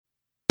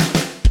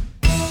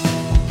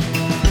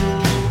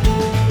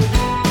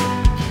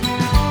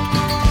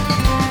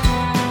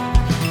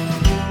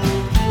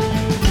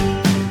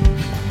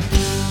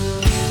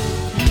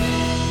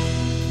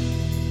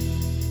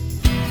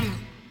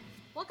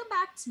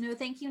No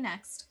Thank You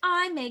Next.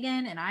 I'm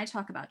Megan, and I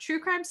talk about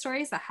true crime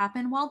stories that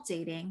happen while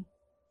dating.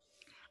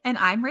 And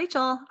I'm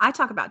Rachel. I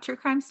talk about true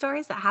crime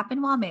stories that happen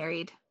while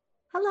married.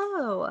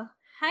 Hello.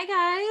 Hi,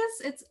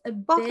 guys. It's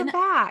Welcome been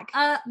back.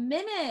 a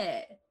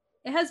minute.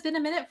 It has been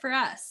a minute for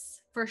us,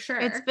 for sure.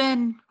 It's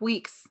been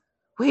weeks.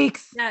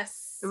 Weeks.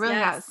 Yes. It really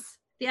has.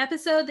 The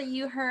episode that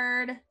you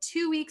heard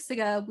 2 weeks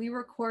ago, we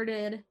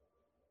recorded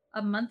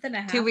a month and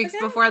a half 2 weeks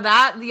ago? before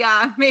that.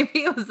 Yeah,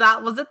 maybe it was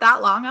that. Was it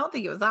that long? I don't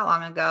think it was that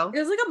long ago. It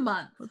was like a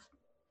month. Jesus.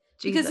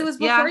 Because it was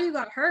before you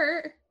got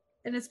hurt.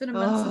 And it's been a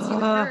month since you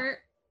got hurt.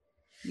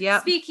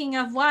 Yep. Speaking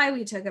of why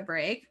we took a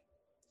break.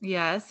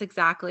 Yes,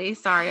 exactly.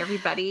 Sorry,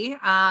 everybody.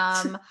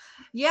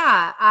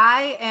 Yeah,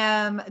 I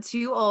am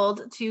too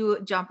old to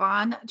jump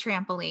on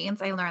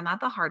trampolines. I learned that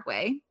the hard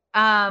way.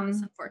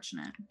 It's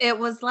unfortunate. It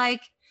was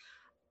like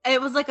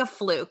a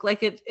fluke.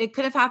 Like it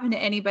could have happened to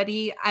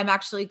anybody. I'm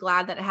actually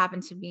glad that it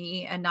happened to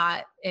me and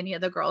not any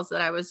of the girls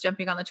that I was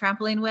jumping on the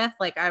trampoline with.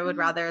 Like I would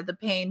rather the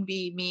pain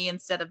be me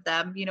instead of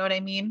them. You know what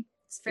I mean?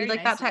 It's very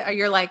like nice that type.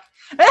 You're like,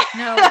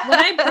 no. When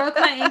I broke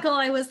my ankle,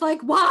 I was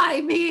like,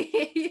 why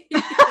me?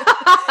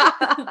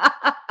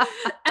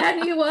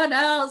 Anyone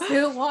else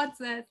who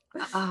wants it?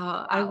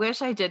 Wow. I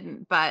wish I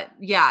didn't, but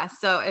yeah.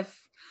 So if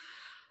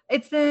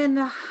it's been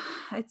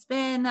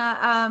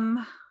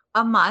a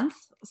month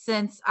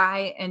since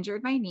I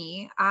injured my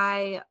knee.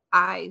 I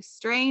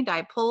strained,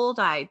 I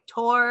pulled, I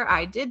tore,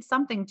 I did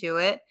something to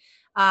it.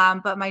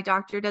 But my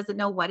doctor doesn't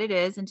know what it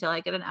is until I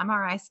get an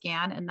MRI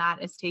scan, and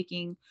that is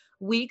taking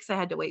weeks. I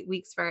had to wait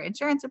weeks for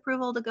insurance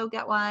approval to go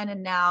get one.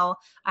 And now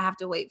I have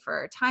to wait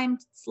for time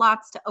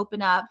slots to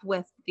open up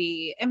with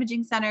the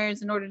imaging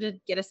centers in order to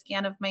get a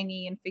scan of my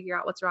knee and figure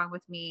out what's wrong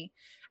with me.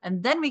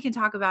 And then we can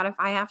talk about if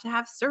I have to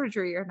have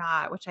surgery or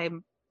not, which I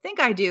think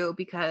I do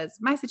because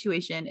my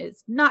situation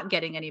is not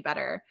getting any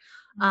better.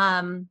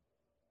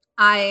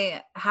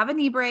 I have a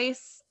knee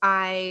brace.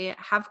 I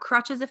have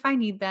crutches if I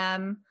need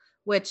them,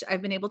 which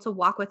I've been able to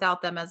walk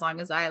without them as long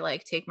as I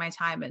like take my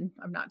time and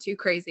I'm not too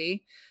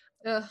crazy.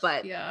 Ugh,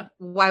 but yeah.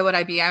 Why would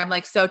I be? I'm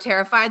like so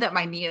terrified that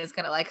my knee is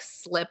going to like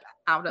slip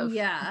out of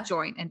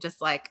joint and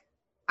just like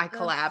I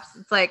collapse.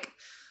 It's like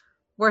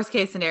worst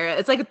case scenario.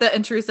 It's like the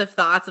intrusive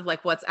thoughts of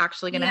like what's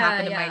actually going to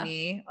happen to my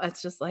knee.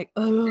 It's just like,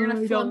 oh, you're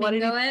gonna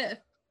flamingo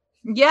it.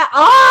 Yeah.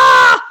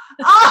 Oh,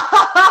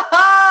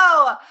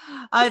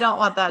 I don't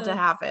want that to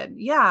happen.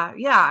 Yeah.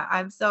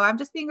 I'm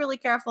just being really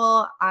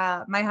careful.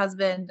 My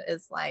husband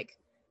is like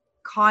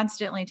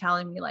constantly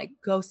telling me like,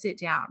 go sit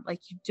down. Like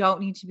you don't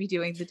need to be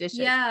doing the dishes.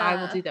 Yeah. I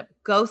will do them.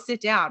 Go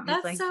sit down.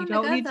 That's He's like, you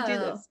don't need to do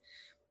this.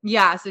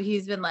 Yeah. So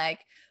he's been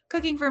like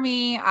cooking for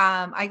me.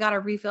 I got a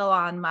refill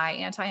on my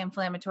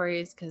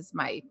anti-inflammatories because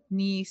my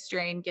knee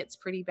strain gets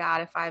pretty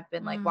bad if I've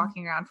been like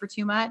walking around for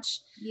too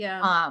much.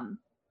 Yeah.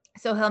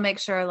 So he'll make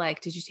sure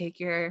like, did you take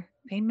your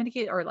pain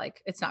medication, or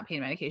like, it's not pain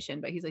medication,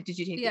 but he's like, did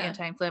you take the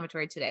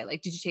anti-inflammatory today?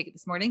 Like, did you take it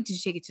this morning? Did you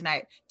take it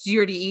tonight? Did you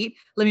already eat?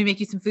 Let me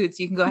make you some food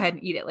so you can go ahead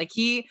and eat it. Like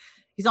he's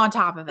on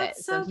top of it.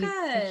 That's so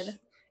good.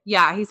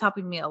 He's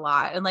helping me a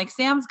lot. And like,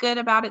 Sam's good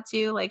about it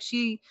too. Like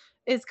she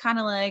is kind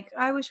of like,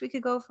 I wish we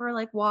could go for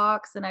like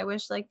walks and I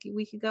wish like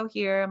we could go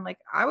here. I'm like,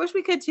 I wish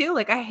we could too.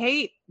 Like, I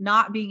hate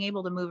not being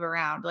able to move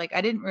around. Like,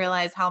 I didn't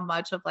realize how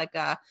much of like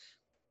a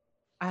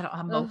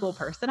mobile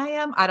person I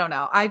am. I don't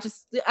know.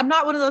 I'm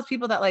not one of those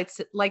people that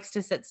likes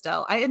to sit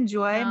still. I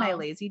enjoy my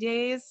lazy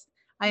days.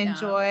 I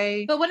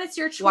enjoy. But when it's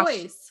your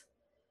choice.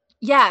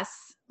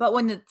 Yes. But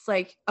when it's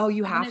like, oh,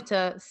 you have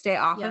to stay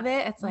off of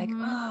it. It's like,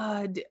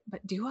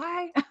 but do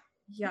I?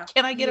 Yeah.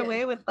 Can I get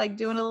away with like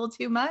doing a little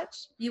too much?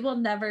 You will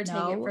never take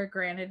it for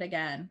granted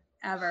again.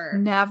 Ever.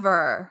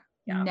 Never.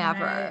 Yeah,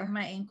 never.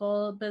 My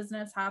ankle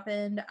business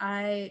happened.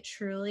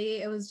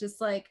 It was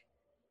just like,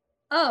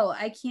 oh,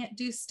 I can't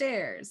do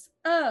stairs.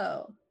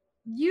 Oh,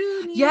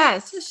 you need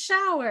to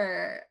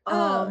shower.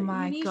 Oh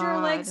my you need God. your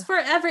legs for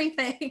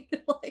everything.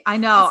 Like, I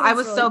know. I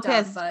was really so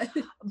pissed.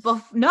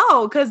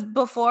 No, because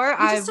before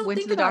I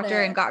went to the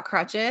doctor and got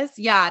crutches.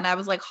 Yeah. And I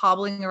was like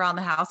hobbling around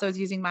the house. I was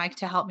using Mike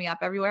to help me up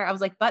everywhere. I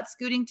was like butt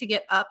scooting to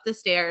get up the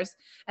stairs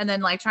and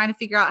then like trying to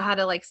figure out how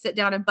to like sit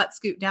down and butt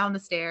scoot down the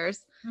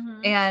stairs.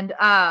 And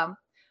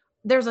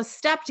there's a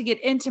step to get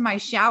into my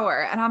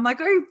shower. And I'm like,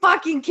 are you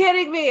fucking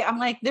kidding me? I'm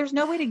like, there's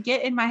no way to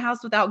get in my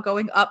house without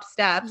going up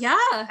steps. Yeah.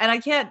 And I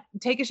can't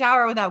take a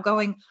shower without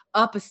going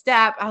up a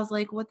step. I was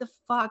like, what the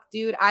fuck,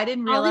 dude? I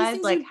didn't realize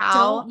like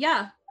how.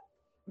 Yeah.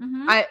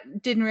 I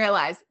did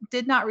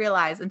not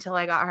realize until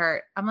I got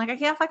hurt. I'm like, I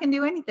can't fucking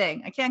do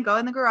anything. I can't go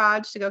in the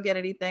garage to go get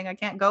anything. I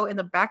can't go in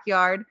the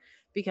backyard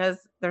because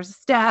there's a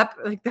step.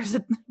 Like there's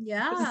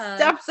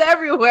steps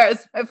everywhere.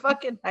 It's my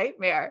fucking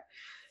nightmare.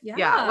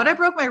 Yeah. When I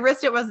broke my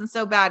wrist, it wasn't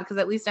so bad because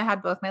at least I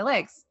had both my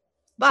legs.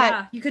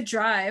 But you could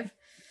drive.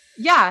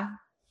 Yeah,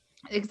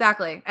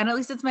 exactly. And at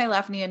least it's my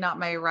left knee and not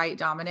my right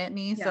dominant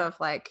knee. Yeah. So if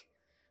like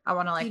I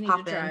want to like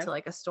pop into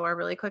like a store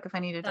really quick, if I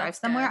need to drive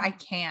somewhere, I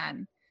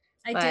can.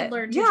 I did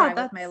learn to drive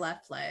with my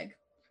left leg.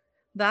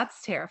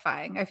 That's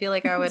terrifying. I feel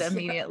like I would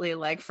immediately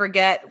like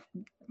forget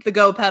the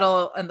go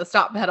pedal and the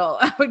stop pedal.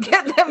 I would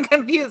get them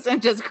confused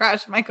and just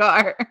crash my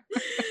car.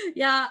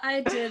 Yeah,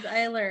 I did.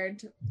 I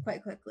learned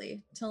quite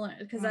quickly to learn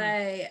because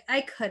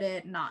I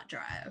couldn't not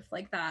drive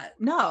like that.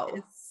 No,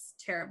 it's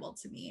terrible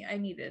to me. I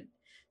needed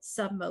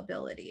some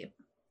mobility.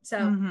 So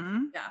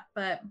yeah,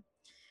 but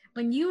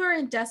when you are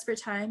in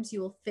desperate times, you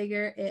will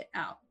figure it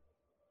out.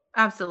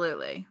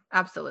 Absolutely.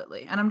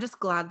 Absolutely. And I'm just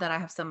glad that I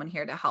have someone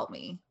here to help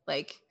me.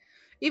 Like,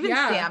 even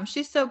Sam,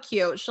 she's so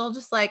cute. She'll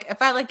just like,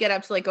 if I like get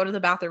up to like go to the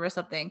bathroom or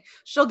something,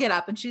 she'll get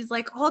up and she's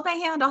like, hold my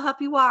hand, I'll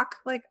help you walk.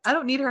 Like, I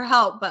don't need her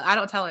help, but I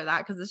don't tell her that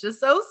because it's just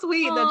so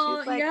sweet that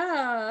she's like,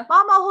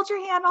 Mom, I'll hold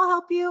your hand, I'll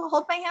help you.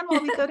 Hold my hand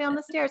while we go down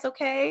the stairs,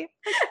 okay?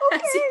 Like,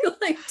 okay. As you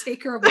like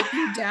take her with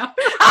you down.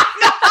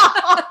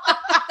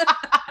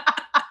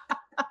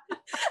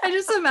 I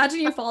just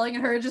imagine you falling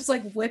and her just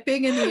like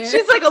whipping in the air.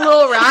 She's like a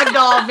little rag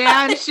doll,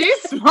 man. She's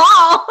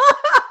small.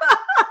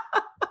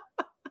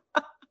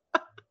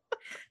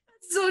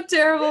 So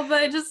terrible,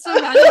 but I just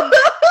imagine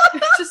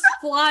just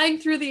flying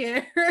through the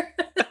air.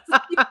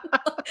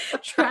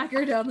 Drag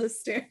her down the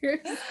stairs.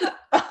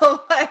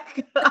 Oh my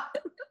God.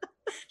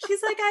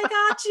 She's like, I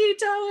got you,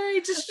 don't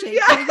worry, just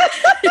shaking.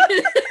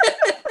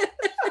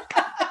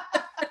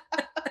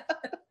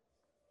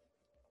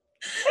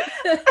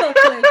 Oh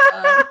my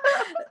God.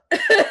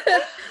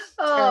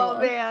 Oh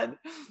man.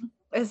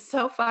 It's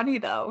so funny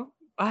though.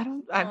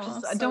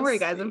 Don't worry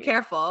guys, sweet. I'm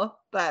careful.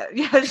 But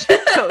yeah,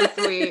 she's so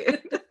sweet.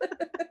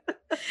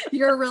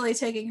 You're really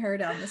taking her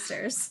down the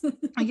stairs.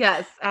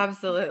 Yes,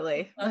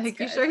 absolutely. That's like,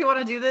 good. You sure you want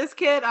to do this,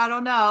 kid? I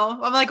don't know.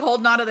 I'm like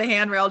holding onto the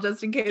handrail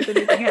just in case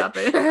anything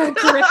happens.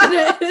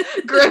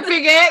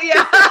 Gripping it.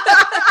 Yeah.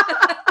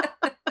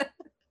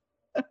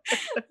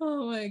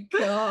 Oh my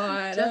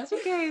God. Just in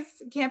case.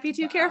 Can't be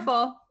too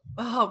careful.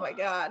 Oh my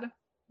God.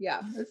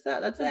 Yeah,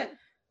 that's it.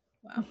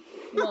 Wow.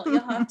 Well, you'll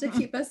have to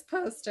keep us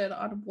posted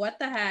on what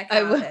the heck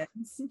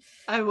happens.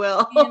 I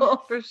will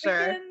for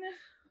sure.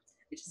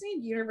 We just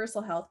need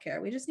universal health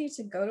care. We just need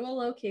to go to a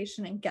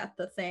location and get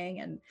the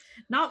thing and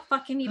not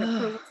fucking need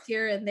approvals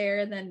here and there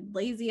and then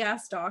lazy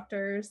ass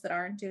doctors that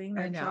aren't doing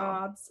their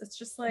jobs. It's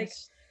just like,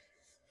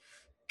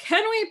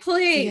 can we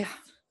please?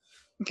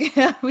 Yeah.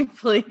 Can we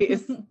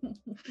please?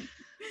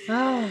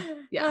 Oh,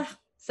 yeah.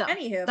 So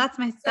anywho, that's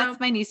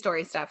my news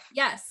story stuff.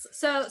 Yes.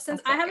 So since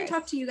I haven't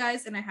talked to you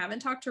guys and I haven't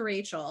talked to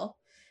Rachel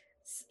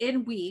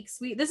in weeks,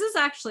 this is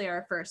actually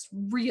our first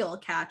real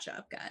catch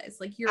up, guys.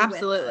 Like you're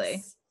absolutely. With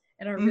us.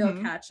 And a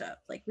real catch up.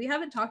 Like we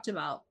haven't talked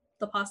about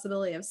the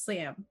possibility of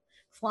Sam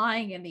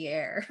flying in the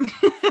air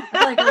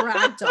like a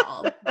rag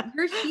doll.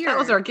 You're here. That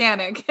was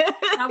organic.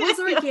 That was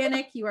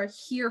organic. You are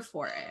here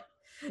for it.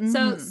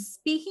 So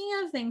speaking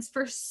of things,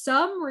 for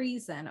some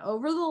reason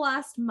over the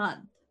last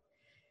month,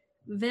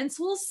 Vince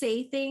will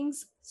say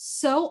things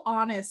so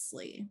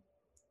honestly.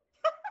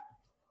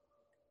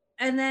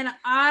 And then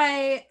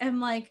I am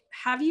like,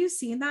 have you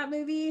seen that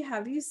movie?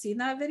 Have you seen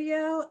that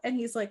video? And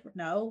he's like,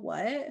 no,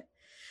 what?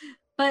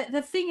 But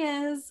the thing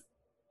is,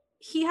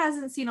 he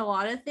hasn't seen a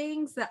lot of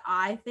things that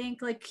I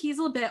think, like, he's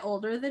a bit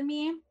older than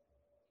me.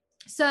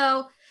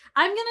 So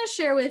I'm going to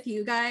share with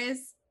you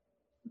guys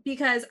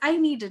because I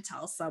need to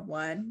tell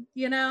someone,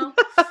 you know?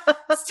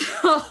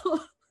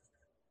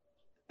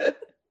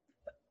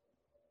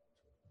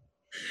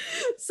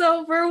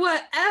 So for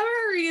whatever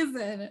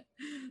reason,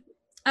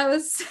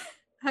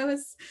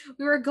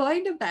 we were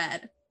going to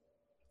bed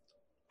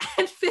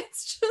and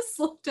Vince just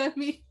looked at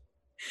me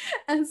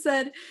and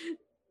said,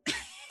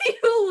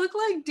 you look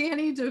like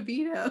Danny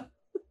DeVito.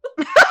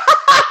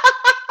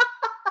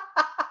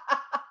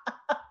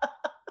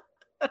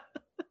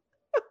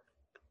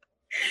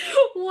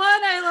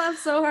 One, I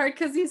laughed so hard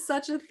because he's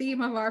such a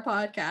theme of our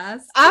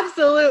podcast.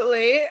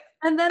 Absolutely.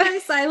 And then I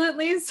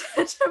silently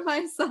said to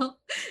myself,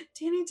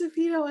 Danny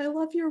DeVito, I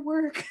love your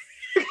work.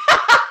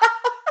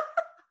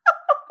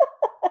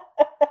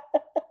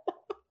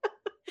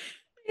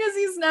 Because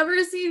he's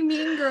never seen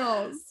Mean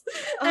Girls.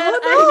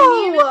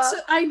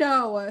 I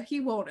know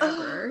he won't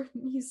ever.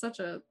 He's such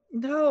a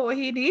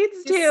he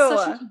needs to.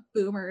 Such a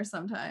boomer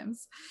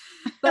sometimes.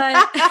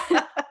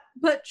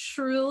 But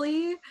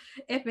truly,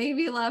 it made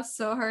me laugh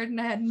so hard,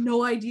 and I had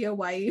no idea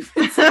why he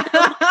was like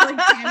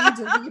Danny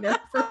DeVito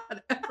for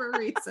whatever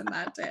reason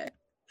that day.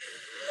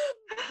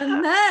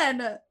 And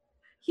then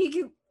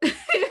we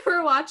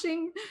were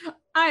watching,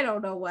 I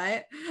don't know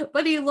what,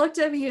 but he looked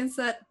at me and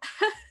said,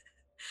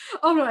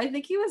 "Oh no, I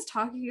think he was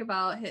talking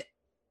about it.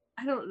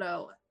 I don't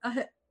know,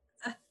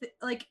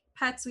 like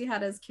pets we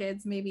had as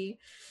kids, maybe."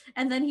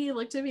 And then he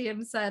looked at me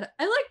and said,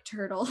 "I like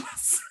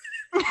turtles."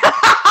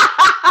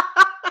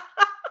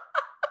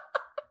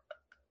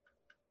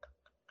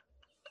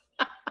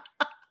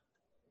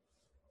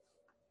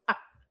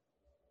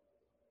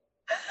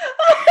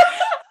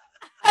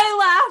 I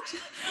laughed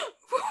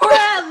for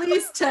at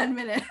least 10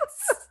 minutes.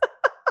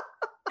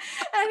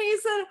 And he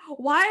said,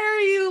 "Why are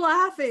you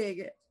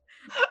laughing?"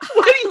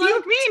 What do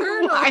you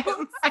mean? Why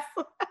am I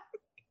laughing?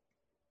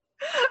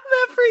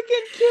 That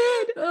freaking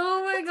kid.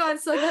 Oh my God.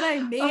 So then I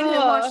made him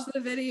watch the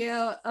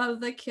video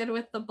of the kid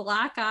with the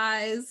black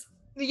eyes.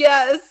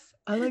 Yes.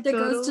 I like that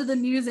turtles. goes to the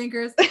news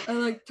anchors. I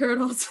like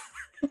turtles.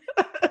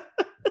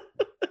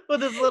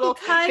 With his little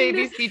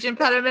baby speech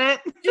impediment.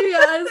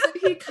 Yes,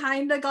 he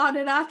kind of got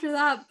it after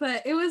that,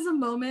 but it was a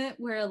moment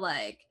where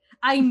like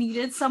I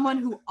needed someone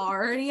who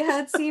already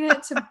had seen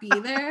it to be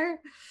there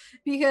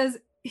because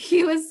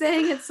he was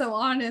saying it so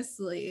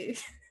honestly.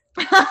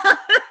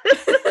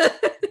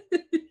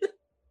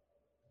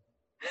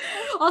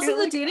 Also,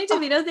 the Danny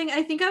DeVito thing,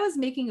 I think I was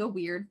making a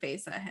weird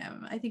face at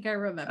him. I think I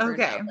remember.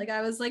 Okay. Now. Like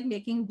I was like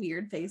making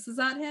weird faces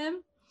at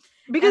him.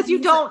 Because you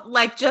don't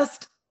like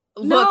just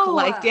look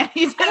like Danny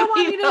DeVito. I don't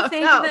want you to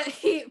think that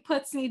he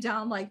puts me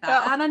down like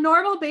that. On a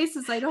normal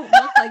basis, I don't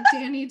look like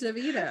Danny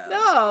DeVito.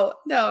 No,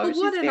 but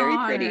she's very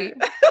pretty.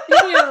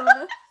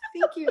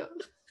 Thank you.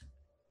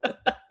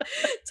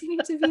 Danny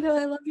DeVito,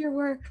 I love your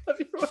work.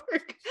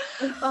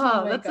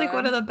 Oh, that's like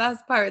one of the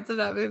best parts of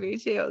that movie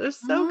too. They're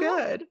so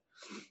good.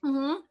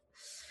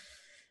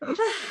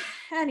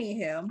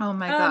 Anywho, oh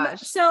my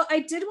gosh. So I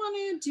did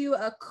want to do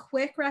a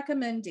quick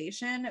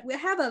recommendation. We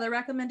have other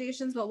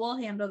recommendations, but we'll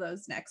handle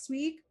those next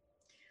week.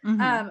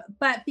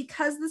 But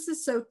because this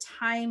is so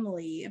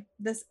timely,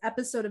 this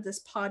episode of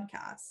this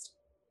podcast.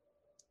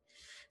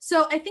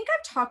 So I think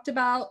I've talked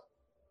about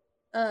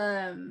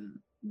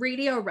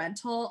radio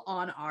rental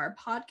on our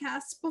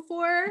podcast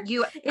before.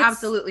 You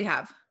absolutely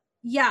have.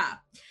 Yeah.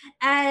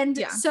 And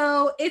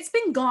so it's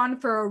been gone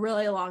for a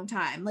really long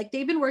time. Like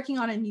they've been working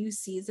on a new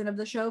season of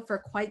the show for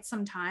quite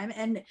some time.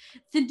 And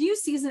the new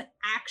season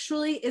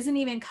actually isn't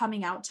even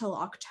coming out till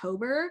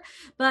October.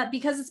 But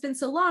because it's been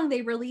so long,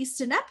 they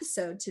released an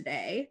episode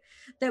today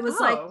that was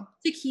like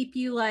to keep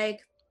you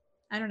like,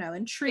 I don't know,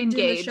 intrigued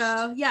engaged. in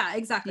the show. Yeah,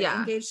 exactly. Yeah.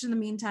 Engaged in the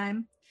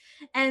meantime.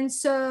 And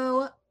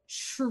so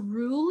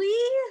truly,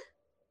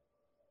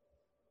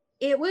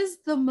 it was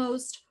the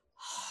most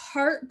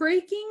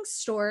heartbreaking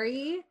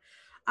story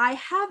I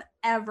have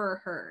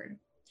ever heard.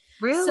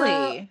 Really?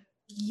 So,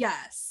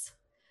 yes.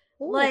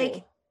 Ooh.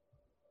 Like,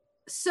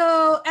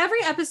 so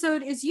every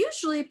episode is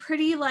usually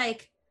pretty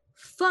like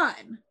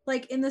fun,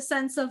 like in the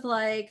sense of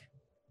like,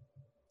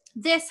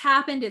 this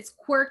happened, it's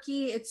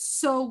quirky, it's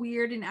so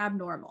weird and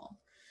abnormal.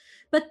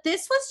 But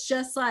this was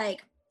just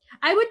like,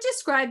 I would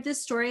describe this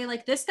story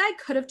like this guy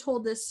could have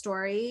told this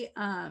story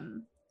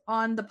on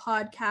the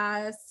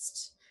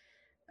podcast.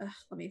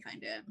 Let me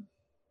find it.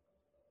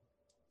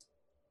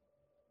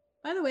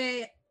 By the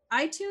way,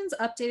 iTunes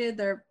updated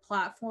their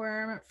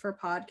platform for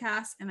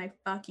podcasts and I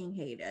fucking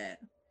hate it.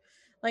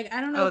 Like, I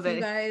don't know if you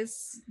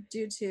guys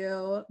do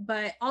too,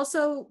 but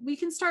also we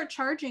can start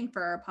charging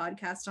for our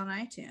podcast on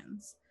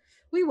iTunes.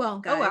 We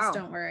won't, guys.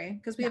 Don't worry,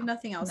 because we have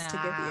nothing else to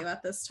give you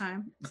at this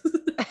time.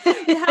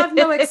 We have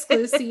no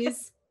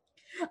exclusives.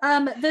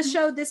 The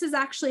show, this is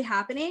actually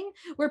happening,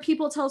 where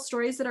people tell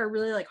stories that are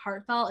really like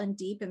heartfelt and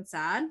deep and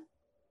sad.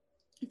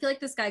 I feel like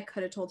this guy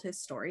could have told his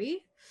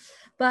story,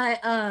 but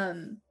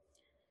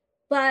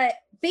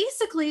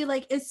basically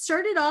like it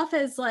started off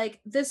as like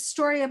this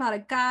story about a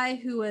guy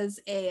who was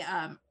a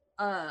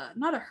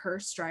not a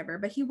hearse driver,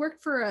 but he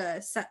worked for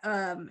a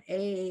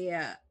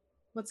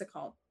what's it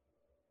called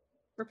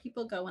where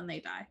people go when they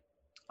die,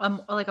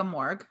 like a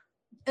morgue.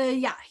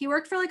 Yeah, he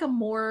worked for like a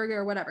morgue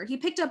or whatever. He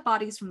picked up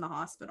bodies from the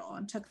hospital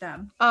and took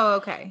them. Oh,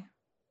 okay.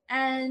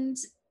 And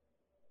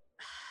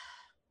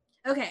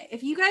okay,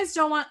 if you guys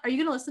don't want, are you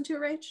gonna listen to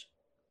it, Rach?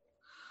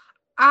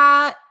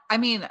 I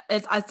mean,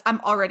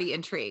 I'm already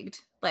intrigued.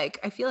 Like,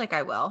 I feel like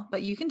I will,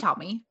 but you can tell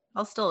me.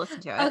 I'll still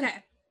listen to it.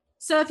 Okay.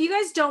 So if you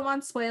guys don't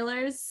want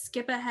spoilers,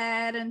 skip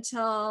ahead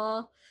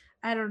until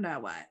I don't know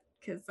what,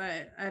 because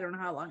I don't know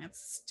how long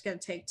it's gonna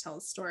take to tell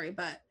the story,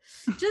 but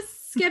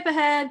just skip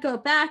ahead, go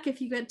back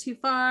if you get too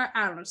far.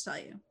 I don't know what to tell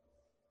you.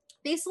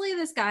 Basically,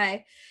 this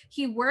guy,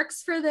 he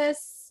works for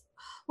this,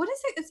 what is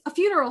it? It's a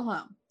funeral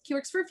home. He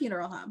works for a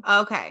funeral home.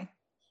 Okay.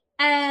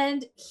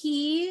 And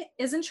he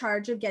is in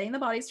charge of getting the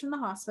bodies from the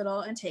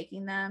hospital and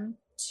taking them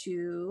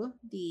to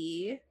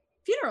the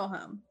funeral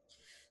home.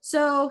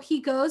 So he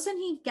goes and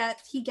he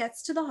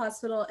gets to the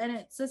hospital, and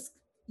it's this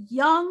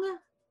young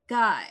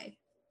guy.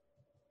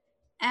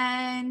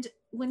 And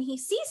when he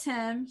sees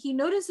him, he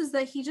notices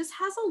that he just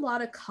has a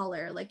lot of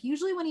color. Like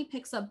usually when he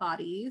picks up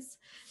bodies,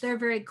 they're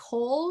very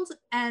cold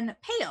and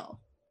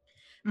pale.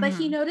 But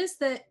he noticed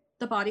that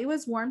the body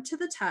was warm to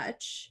the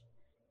touch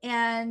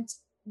and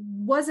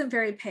wasn't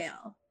very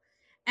pale.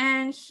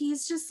 And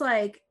he's just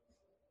like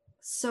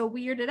so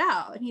weirded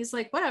out. And he's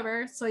like,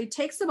 whatever. So he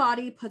takes the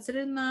body, puts it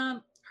in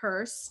the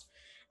hearse,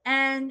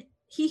 and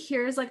he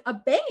hears like a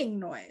banging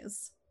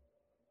noise.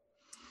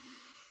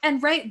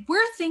 And right,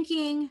 we're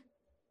thinking,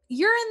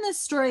 you're in this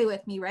story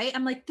with me, right?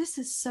 I'm like, this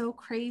is so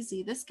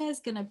crazy. This guy's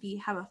gonna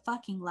have a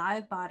fucking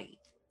live body.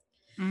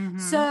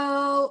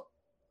 So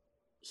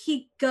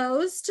he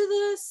goes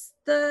to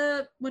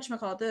the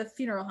whatchamacallit, the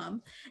funeral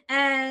home,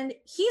 and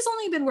he's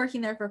only been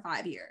working there for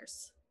 5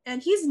 years.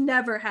 and he's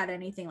never had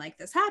anything like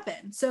this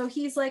happen. So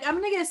he's like, I'm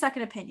going to get a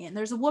second opinion.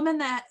 There's a woman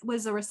that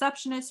was a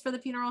receptionist for the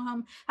funeral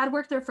home, had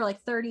worked there for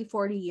like 30,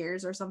 40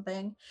 years or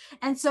something.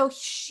 And so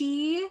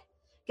she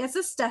gets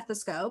a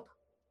stethoscope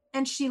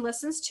and she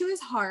listens to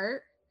his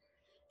heart.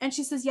 And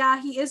she says, yeah,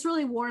 he is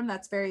really warm.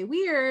 That's very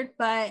weird.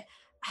 But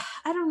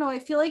I don't know. I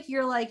feel like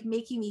you're like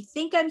making me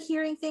think I'm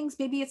hearing things.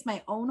 Maybe it's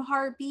my own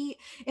heartbeat.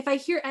 If I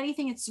hear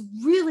anything, it's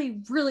really,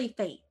 really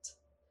faint.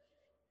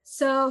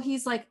 So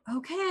he's like,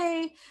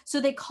 okay.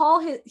 So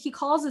he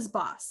calls his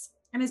boss,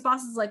 and his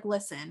boss is like,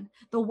 listen,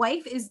 the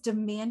wife is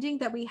demanding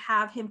that we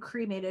have him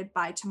cremated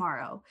by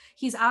tomorrow.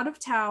 He's out of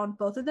town.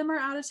 Both of them are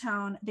out of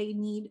town.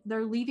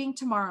 They're leaving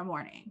tomorrow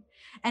morning,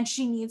 and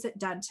she needs it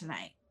done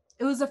tonight.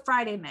 It was a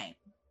Friday night.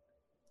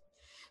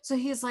 So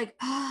he's like,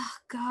 oh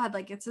God,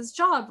 like it's his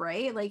job,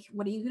 right? Like,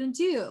 what are you going to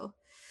do?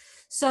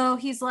 So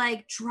he's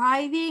like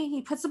driving,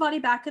 he puts the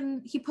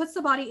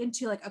body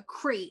into like a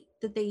crate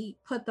that they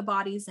put the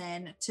bodies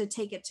in to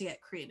take it to get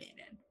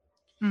cremated.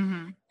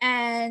 Mm-hmm.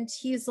 And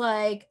he's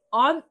like,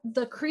 on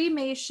the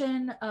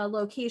cremation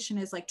location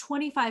is like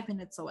 25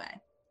 minutes away.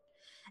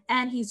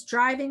 And he's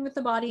driving with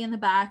the body in the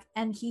back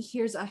and he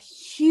hears a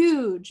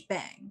huge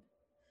bang.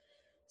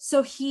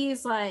 So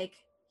he's like,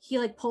 he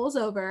like pulls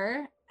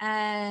over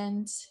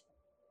and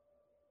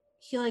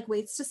he like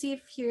waits to see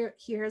if he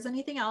hears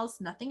anything else,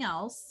 nothing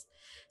else.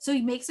 So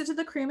he makes it to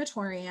the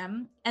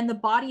crematorium and the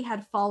body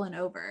had fallen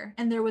over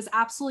and there was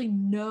absolutely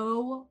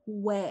no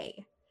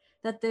way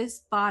that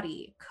this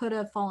body could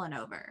have fallen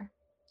over.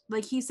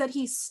 Like he said,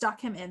 he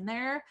stuck him in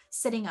there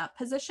sitting up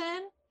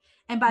position.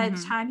 And by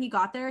the time he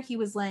got there, he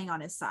was laying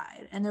on his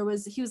side. And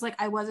he was like,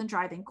 I wasn't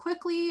driving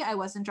quickly. I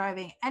wasn't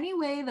driving any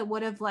way that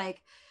would have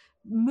like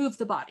moved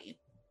the body.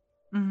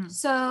 Mm-hmm.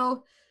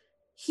 So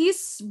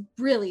he's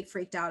really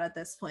freaked out at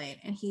this point.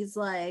 And he's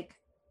like,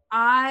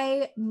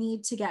 I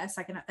need to get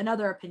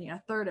another opinion,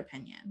 a third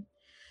opinion.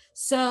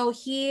 So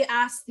he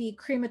asked the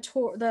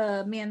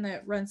man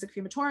that runs the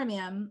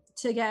crematorium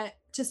to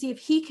see if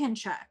he can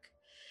check.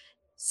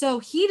 So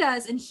he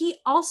does, and he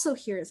also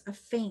hears a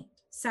faint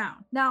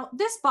sound. Now,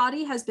 this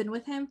body has been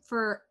with him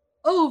for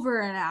over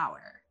an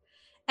hour,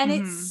 and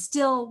it's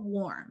still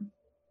warm.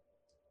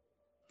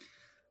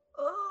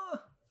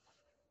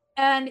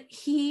 And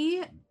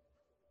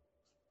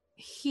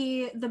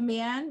the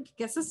man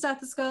gets a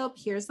stethoscope,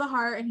 hears the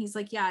heart, and he's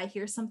like, yeah, I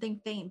hear something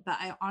faint, but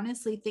I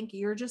honestly think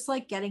you're just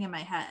like getting in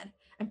my head.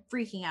 I'm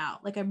freaking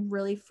out. Like, I'm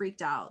really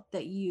freaked out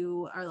that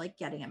you are like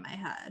getting in my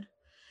head.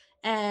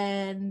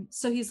 And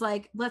so he's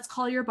like, let's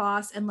call your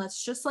boss and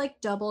let's just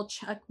like double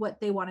check what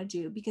they want to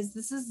do,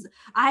 because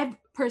I've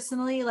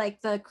personally,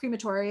 like, the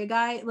crematoria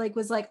guy like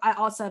was like, I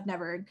also have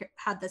never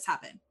had this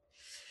happen.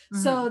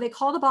 So they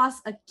call the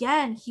boss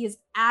again. He is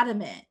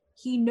adamant.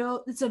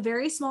 It's a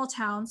very small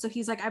town. So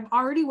he's like, I'm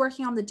already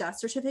working on the death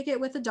certificate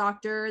with a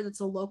doctor that's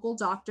a local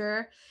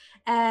doctor,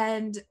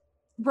 and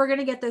we're going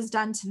to get this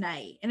done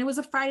tonight. And it was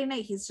a Friday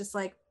night. He's just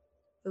like,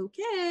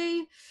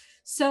 okay.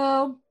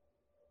 So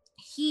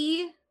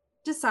he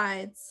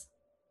decides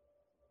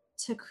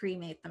to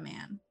cremate the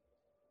man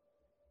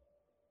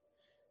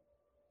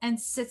and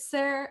sits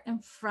there in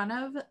front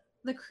of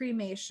the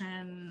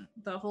cremation,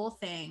 the whole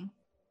thing,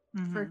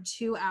 for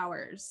 2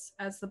 hours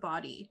as the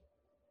body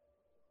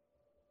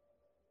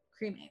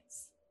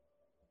cremates.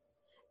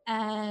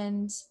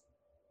 And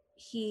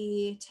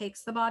he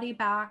takes the body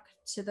back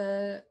to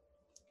the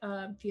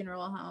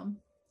funeral home,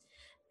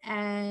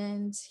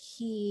 and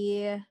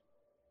he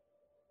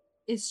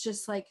is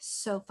just like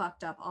so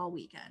fucked up all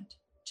weekend,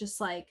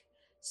 just like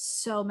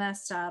so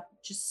messed up,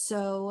 just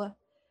so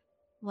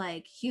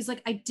like, he's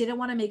like, I didn't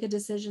want to make a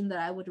decision that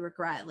I would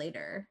regret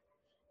later.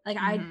 Like,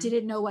 I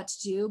didn't know what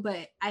to do,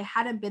 but I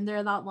hadn't been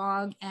there that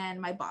long, and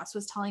my boss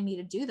was telling me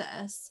to do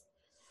this.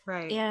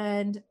 Right.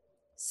 And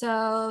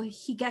so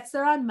he gets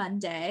there on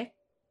Monday.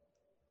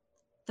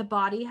 The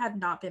body had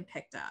not been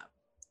picked up.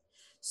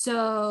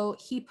 So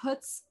he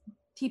puts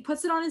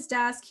it on his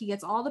desk. He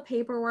gets all the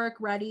paperwork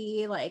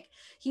ready. Like,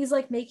 he's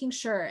like making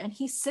sure, and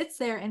he sits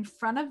there in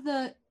front of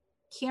the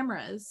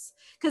cameras,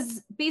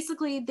 because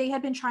basically they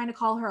had been trying to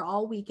call her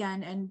all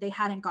weekend and they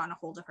hadn't gotten a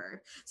hold of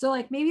her. So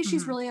like, maybe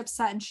she's really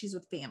upset and she's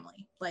with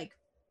family. Like,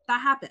 that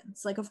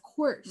happens, like, of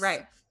course.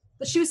 Right.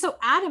 But she was so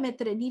adamant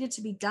that it needed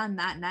to be done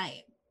that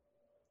night.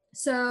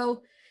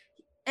 So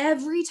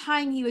every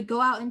time he would go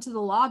out into the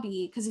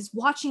lobby, because he's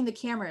watching the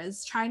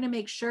cameras, trying to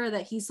make sure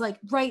that he's like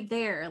right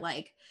there,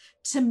 like,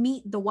 to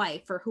meet the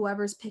wife or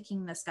whoever's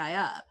picking this guy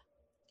up.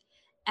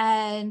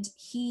 And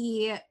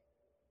he,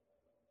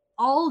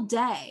 all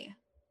day,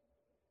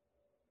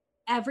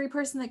 every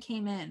person that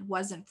came in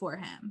wasn't for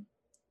him.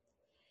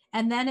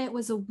 And then it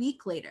was a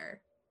week later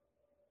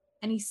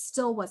and he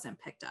still wasn't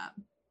picked up.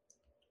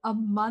 A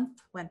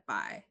month went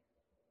by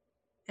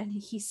and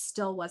he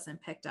still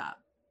wasn't picked up.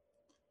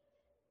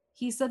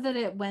 He said that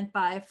it went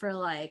by for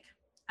like,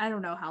 I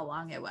don't know how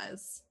long it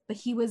was, but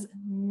he was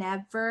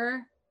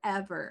never,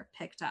 ever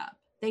picked up.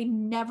 They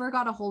never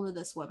got a hold of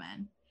this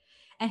woman.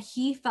 And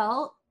he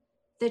felt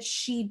that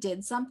she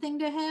did something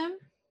to him,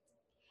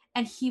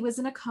 and he was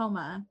in a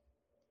coma.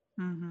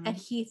 And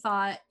he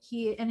thought,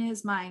 he in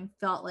his mind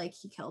felt like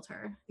he killed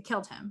him.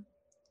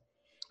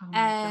 Oh my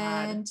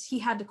And God. he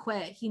had to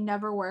quit. He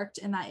never worked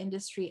in that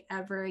industry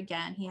ever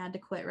again. He had to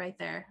quit right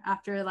there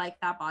after like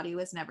that body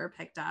was never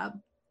picked up.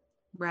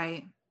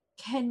 Right.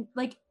 The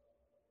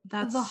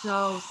That's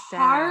so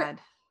sad.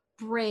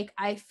 heartbreak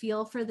I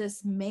feel for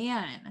this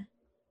man,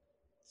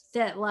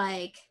 that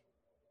like,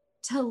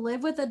 to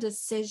live with a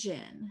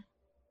decision.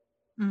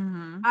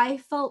 Mm-hmm. I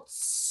felt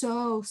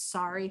so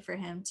sorry for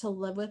him to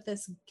live with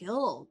this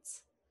guilt.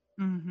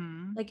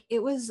 Mm-hmm. Like,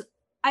 it was,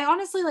 I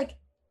honestly, like,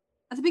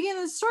 at the beginning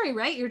of the story,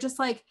 right? You're just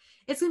like,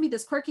 it's gonna be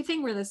this quirky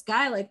thing where this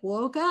guy like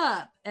woke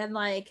up and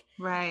like,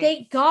 Right.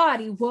 thank God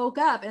he woke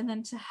up. And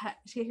then to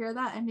hear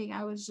that ending,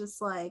 I was just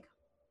like,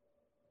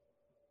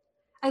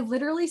 I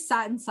literally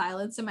sat in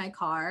silence in my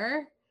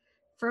car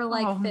for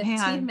like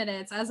 15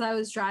 minutes as I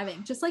was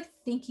driving, just like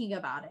thinking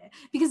about it,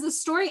 because the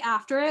story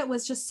after it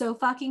was just so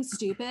fucking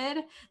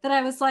stupid that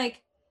I was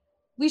like,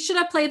 we should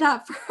have played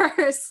that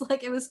first.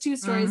 Like, it was 2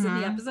 stories in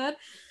the episode,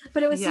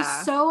 but it was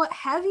just so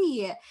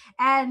heavy.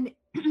 And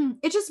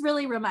it just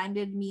really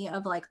reminded me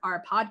of like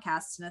our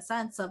podcast, in a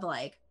sense of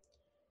like,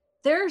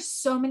 there's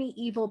so many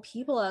evil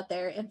people out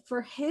there. And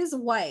for his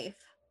wife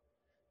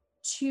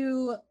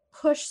to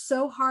push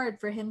so hard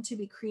for him to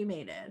be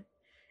cremated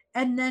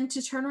and then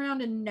to turn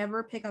around and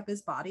never pick up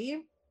his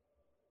body,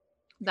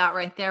 that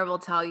right there will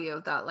tell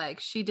you that like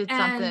she did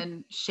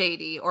something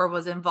shady or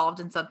was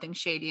involved in something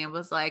shady and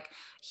was like,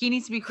 he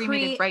needs to be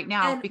cremated right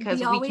now because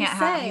we can't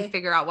have you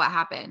figure out what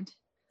happened.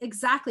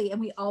 Exactly.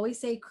 And we always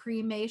say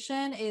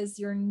cremation is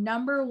your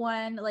number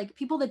one, like,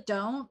 people that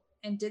don't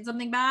and did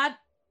something bad,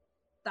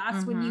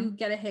 that's when you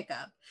get a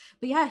hiccup.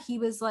 But yeah, he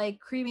was like,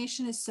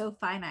 cremation is so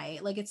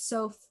finite, like it's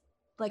so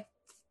like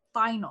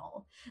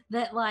final,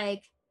 that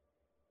like,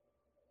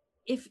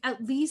 if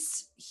at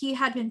least he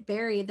had been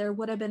buried, there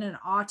would have been an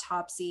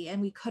autopsy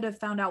and we could have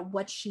found out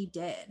what she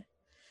did.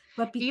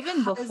 But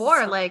even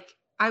before, like,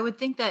 I would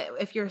think that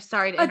if you're,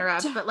 sorry to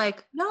interrupt, but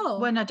like,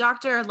 when a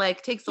doctor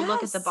like takes a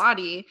look at the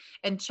body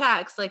and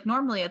checks, like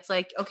normally it's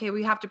like, okay,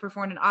 we have to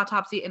perform an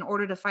autopsy in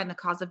order to find the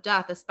cause of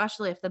death,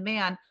 especially if the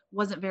man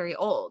wasn't very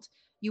old.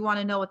 You want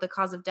to know what the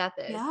cause of death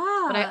is.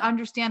 But I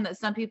understand that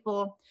some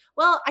people,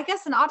 well, I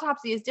guess an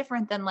autopsy is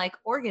different than like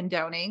organ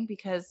donating,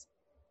 because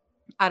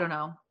I don't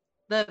know,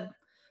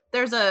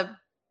 there's a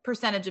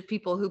percentage of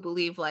people who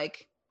believe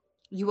like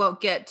you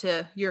won't get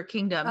to your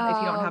kingdom if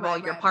you don't have all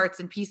your parts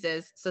and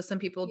pieces. So some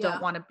people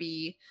don't want to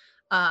be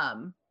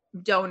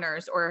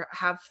donors or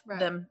have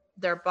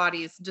their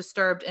bodies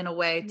disturbed in a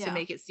way to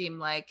make it seem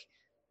like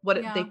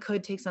they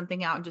could take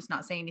something out and just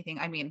not say anything.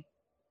 I mean,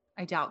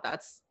 I doubt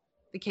that's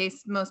the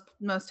case most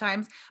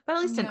times, but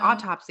at least an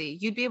autopsy,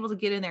 you'd be able to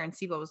get in there and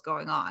see what was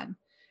going on.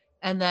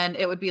 And then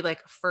it would be like,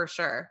 for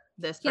sure,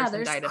 this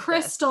person died of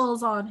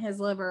crystals on his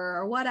liver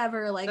or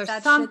whatever, like, there's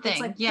that something,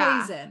 shit that's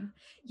like poison.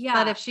 Yeah.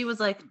 But if she was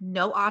like,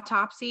 no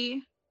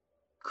autopsy,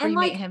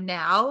 cremate him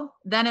now,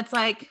 then it's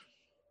like,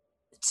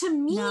 to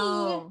me,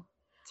 no,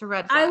 it's a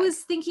red flag. I was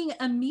thinking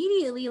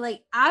immediately,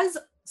 like, I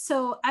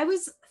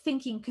was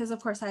thinking, because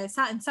of course I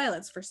sat in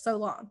silence for so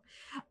long,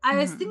 I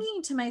was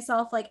thinking to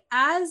myself, like,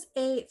 as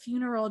a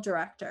funeral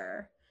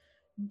director,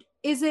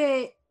 is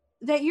it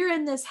that you're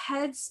in this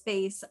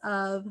headspace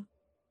of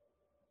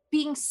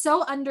being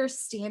so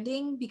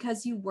understanding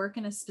because you work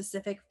in a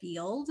specific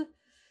field,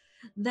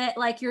 that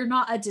like, you're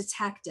not a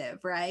detective,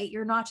 right?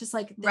 You're not just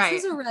like,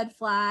 this is a red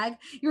flag.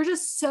 You're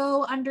just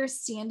so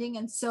understanding.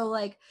 And so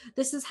like,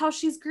 this is how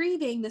she's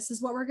grieving. This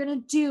is what we're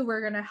going to do.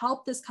 We're going to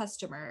help this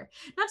customer.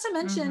 Not to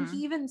mention,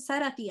 he even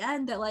said at the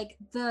end that like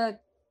the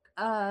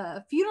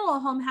funeral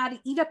home had to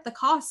eat up the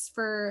costs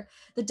for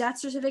the death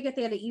certificate.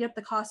 They had to eat up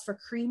the cost for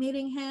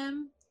cremating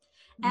him.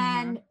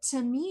 And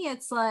to me,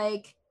 it's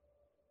like,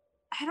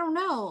 I don't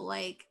know,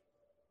 like,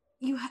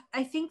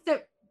 I think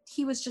that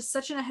he was just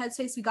such in a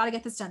headspace, we got to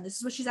get this done. This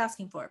is what she's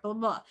asking for, blah, blah,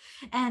 blah.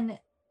 And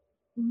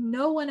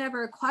no one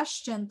ever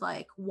questioned,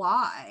 like,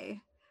 why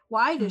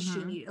does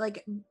she need,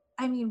 like,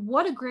 I mean,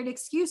 what a great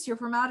excuse, you're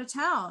from out of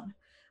town.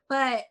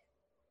 But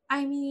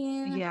I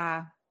mean,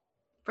 yeah,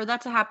 for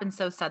that to happen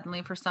so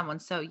suddenly for someone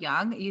so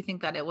young, you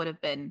think that it would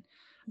have been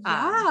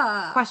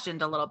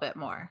questioned a little bit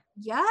more.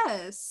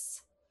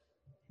 Yes.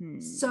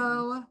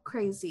 So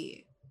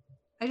crazy.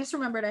 I just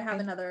remembered I have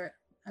another,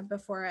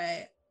 before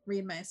I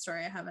read my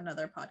story, I have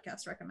another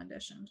podcast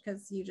recommendation,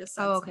 because you just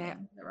said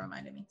something that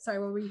reminded me. Sorry,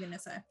 what were you going to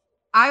say?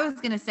 I was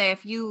going to say,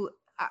 if you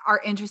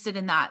are interested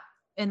in that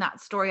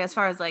story, as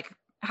far as like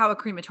how a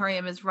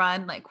crematorium is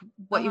run, like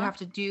what you have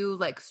to do,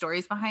 like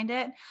stories behind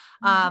it.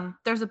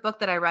 There's a book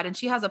that I read, and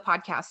she has a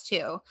podcast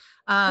too.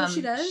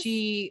 She does?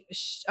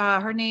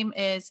 Her name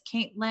is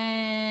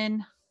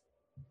Caitlin.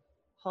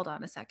 Hold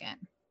on a second.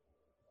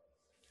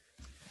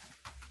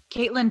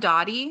 Caitlin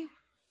Doughty.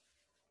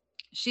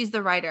 She's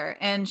the writer,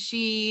 and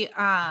she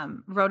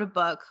wrote a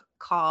book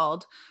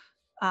called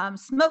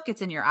Smoke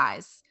Gets in Your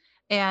Eyes.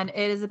 And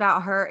it is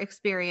about her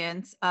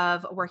experience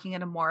of working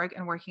in a morgue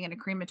and working in a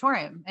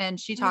crematorium. And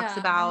she talks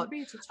about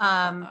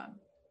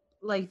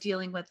like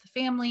dealing with the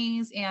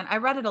families. And I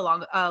read it a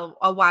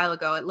while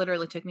ago. It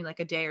literally took me like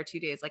a day or 2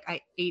 days. Like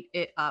I ate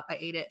it up. I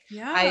ate it.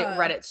 I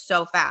read it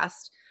so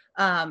fast.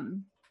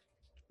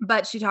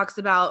 But she talks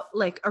about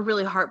like a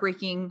really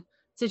heartbreaking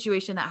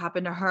situation that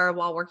happened to her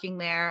while working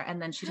there.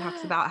 And then she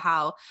talks about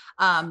how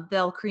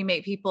they'll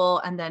cremate people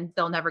and then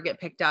they'll never get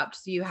picked up.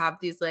 So you have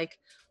these like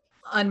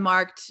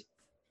unmarked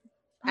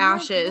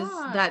ashes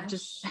that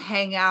just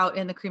hang out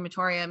in the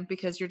crematorium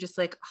because you're just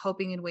like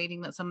hoping and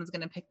waiting that someone's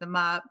going to pick them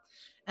up.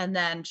 And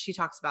then she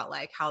talks about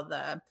like how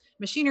the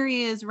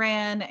machinery is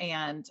ran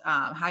and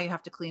how you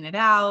have to clean it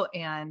out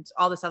and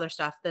all this other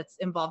stuff that's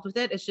involved with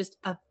it. It's just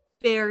a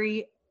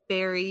very,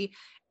 very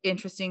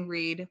interesting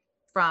read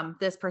from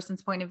this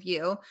person's point of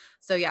view.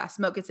 So yeah,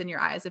 Smoke Gets in Your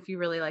Eyes. If you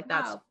really like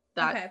that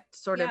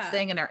sort of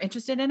thing and are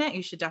interested in it,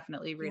 you should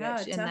definitely read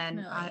it. And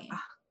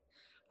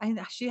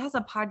then she has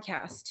a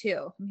podcast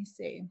too. Let me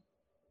see.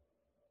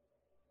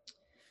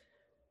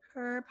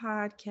 Her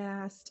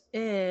podcast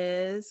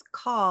is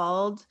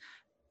called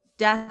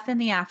Death in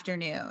the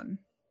Afternoon.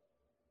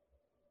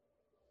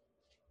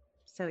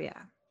 So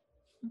yeah.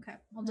 Okay.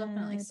 I'll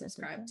definitely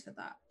subscribe to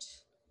that.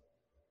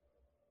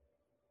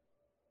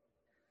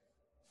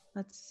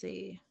 Let's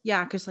see.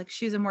 Yeah, because like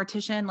she's a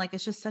mortician. Like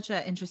it's just such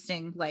an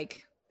interesting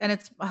like, and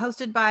it's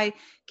hosted by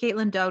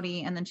Caitlin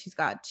Doughty, and then she's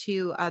got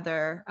 2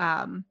 other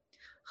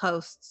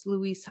hosts,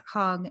 Louise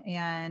Hung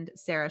and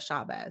Sarah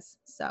Chavez.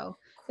 So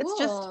it's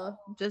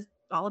just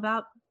all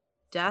about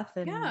death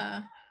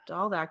and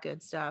all that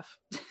good stuff.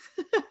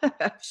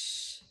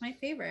 My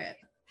favorite.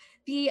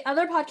 The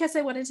other podcast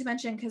I wanted to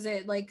mention because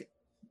it like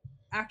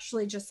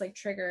actually just like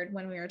triggered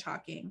when we were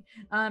talking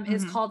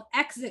is called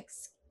Exit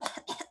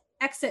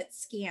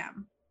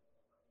Scam.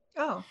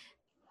 Oh.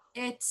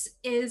 It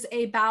is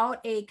about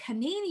a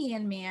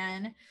Canadian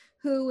man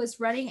who was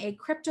running a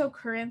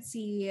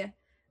cryptocurrency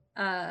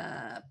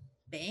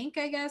bank,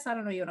 I guess. I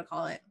don't know what you want to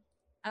call it.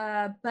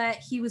 But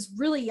he was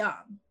really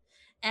young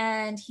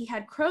and he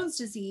had Crohn's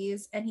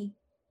disease, and he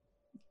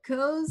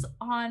goes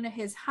on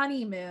his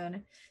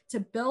honeymoon to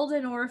build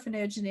an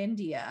orphanage in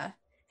India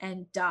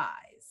and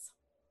dies.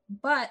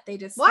 But they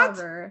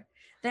discover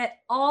that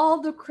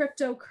all the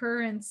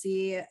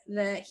cryptocurrency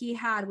that he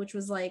had, which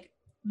was like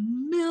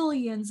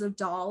millions of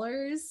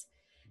dollars,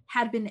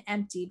 had been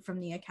emptied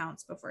from the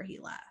accounts before he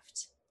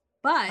left.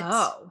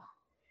 But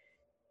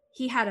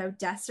he had a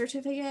death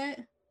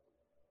certificate.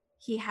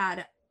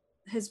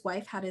 His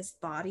wife had his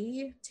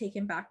body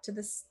taken back to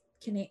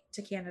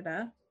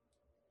Canada.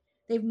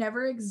 They've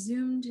never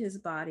exhumed his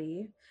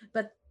body,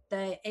 but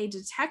a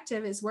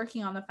detective is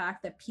working on the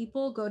fact that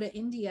people go to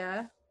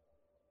India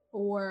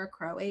or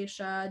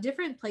Croatia,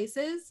 different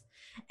places,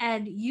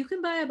 and you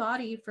can buy a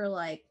body for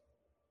like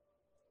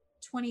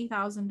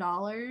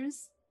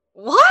 $20,000.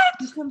 What?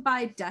 You can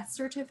buy death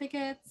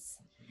certificates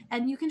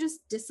and you can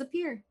just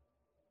disappear.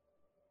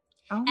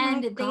 Oh my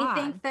and God.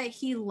 They think that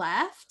he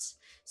left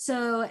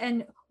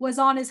and was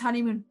on his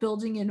honeymoon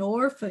building an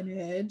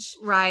orphanage,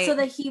 right, so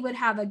that he would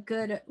have a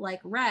good like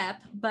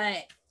rep.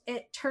 But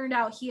it turned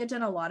out he had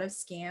done a lot of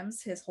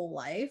scams his whole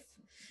life,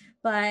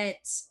 but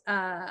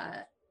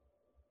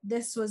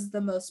this was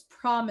the most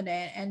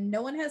prominent, and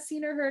no one has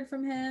seen or heard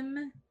from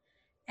him.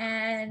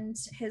 And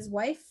his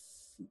wife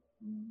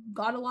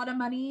got a lot of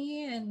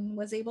money and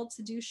was able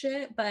to do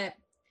shit. But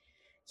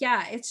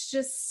yeah, it's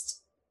just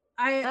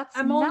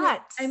I'm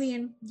nuts.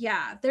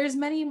 There's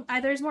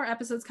more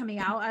episodes coming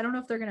out. I don't know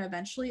if they're going to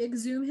eventually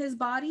exhume his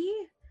body,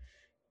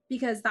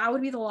 because that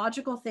would be the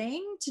logical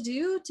thing to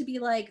do, to be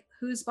like,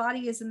 whose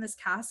body is in this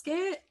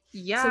casket?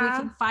 Yeah. So we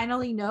can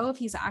finally know if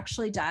he's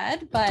actually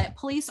dead. But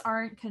police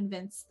aren't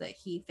convinced that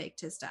he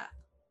faked his death.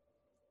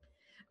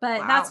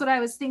 But that's what I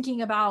was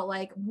thinking about.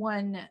 Like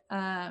one,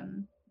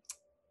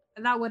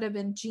 that would have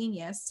been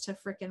genius to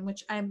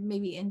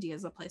maybe India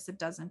is a place that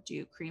doesn't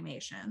do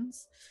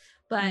cremations,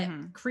 but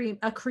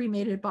a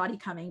cremated body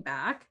coming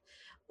back,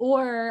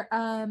 or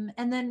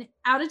and then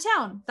out of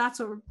town. That's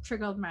what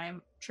triggered my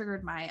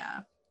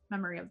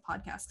memory of the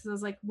podcast, because I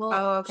was like,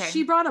 well,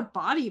 she brought a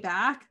body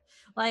back.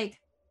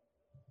 Like,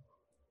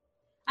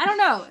 I don't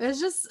know.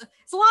 It's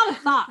a lot of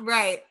thoughts.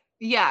 Right.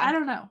 Yeah. I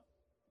don't know.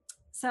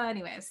 So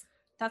anyways,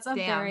 that's a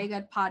very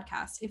good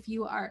podcast if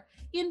you are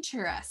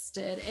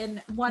interested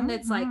in one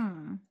that's like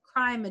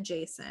crime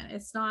adjacent.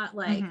 It's not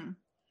like,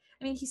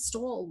 I mean, he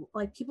stole,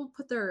 like, people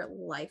put their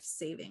life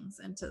savings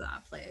into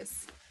that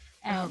place.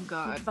 And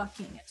he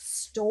fucking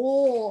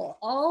stole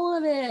all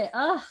of it.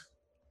 Ugh.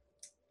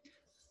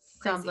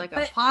 Sounds like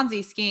a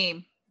Ponzi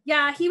scheme.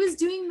 Yeah, he was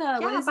doing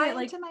what is it?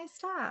 Like, my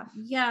stuff.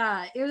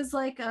 Yeah, it was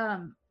like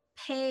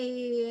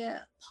pay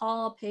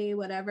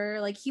whatever.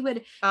 Like, he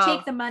would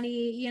take the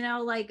money,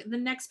 like the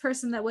next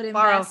person that would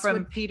invest, borrow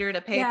from Peter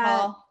to pay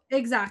Paul.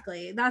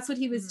 Exactly. That's what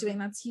he was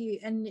doing.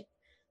 And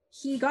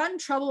he got in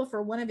trouble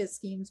for one of his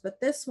schemes,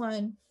 but this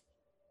one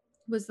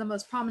was the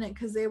most prominent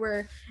because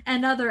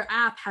another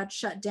app had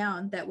shut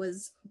down that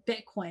was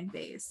Bitcoin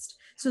based.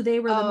 So they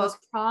were the most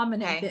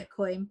prominent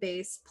Bitcoin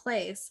based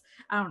place.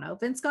 I don't know.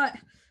 Vince got,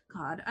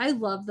 God, I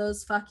love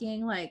those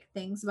fucking like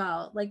things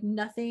about like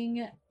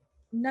nothing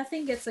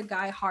nothing gets a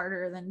guy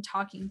harder than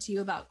talking to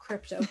you about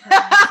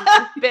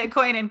cryptocurrency.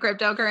 Bitcoin and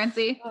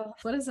cryptocurrency. Oh,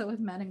 what is it with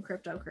men and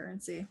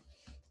cryptocurrency?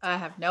 I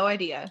have no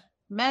idea.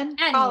 Men,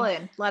 call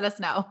in. Let us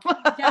know.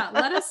 Yeah,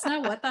 let us know.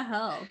 What the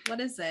hell?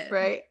 What is it?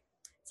 Right.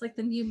 It's like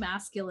the new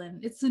masculine.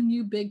 It's the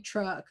new big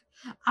truck.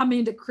 I'm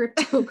into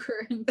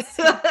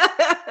cryptocurrency.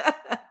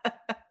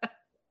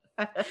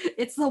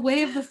 It's the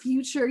way of the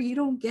future. You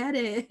don't get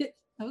it.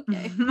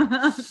 Okay.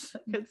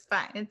 It's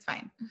fine. It's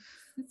fine.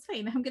 It's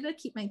fine. I'm going to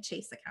keep my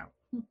Chase account.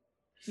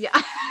 Yeah.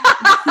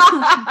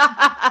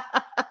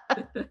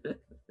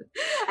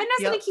 I'm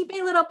just going to keep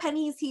my little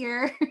pennies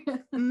here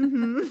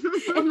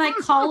Mm-hmm. in my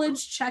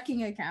college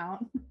checking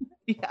account.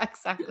 Yeah,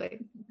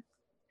 exactly.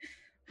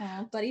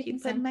 Buddy,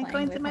 Keep putting my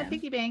coins in my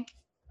piggy bank.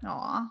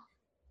 Aw.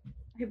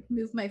 I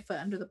moved my foot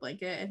under the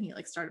blanket and he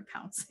like started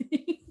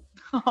pouncing.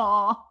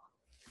 Aw.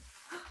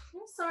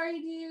 I'm sorry,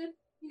 dude.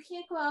 You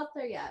can't go out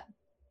there yet.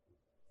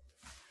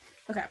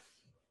 Okay.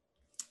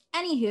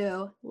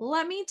 Anywho,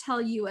 let me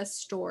tell you a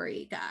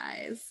story,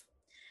 guys.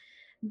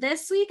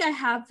 This week I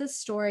have the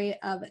story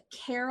of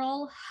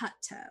Carol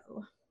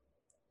Hutto.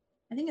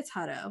 I think it's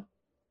Hutto.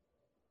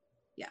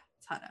 Yeah,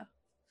 it's Hutto.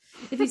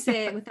 If you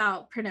say it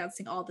without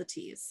pronouncing all the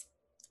T's.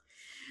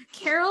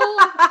 Carol,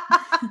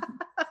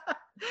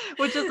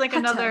 which is like Hutto.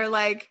 another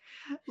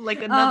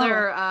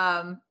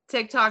another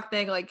TikTok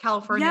thing. Like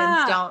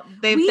Californians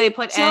they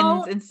put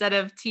N's instead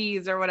of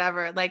T's or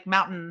whatever. Like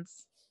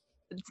mountains.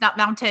 It's not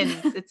mountains,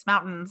 it's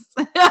mountains.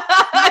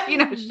 You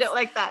know, shit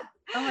like that.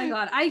 Oh my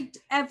god!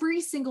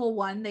 Every single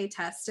one they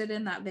tested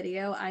in that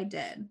video, I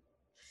did.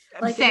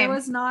 Like Same. there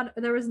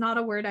was not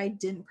a word I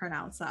didn't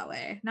pronounce that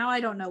way. Now I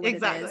don't know what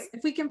it is.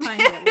 If we can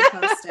find it, we'll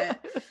post it.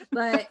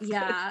 But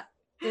yeah,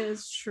 it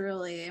was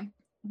truly.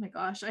 Oh my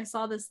gosh, I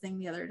saw this thing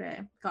the other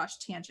day. Gosh,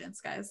 tangents,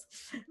 guys.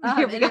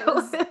 Here we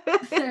go.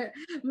 It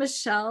was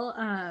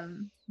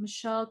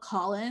Michelle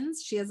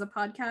Collins. She has a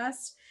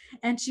podcast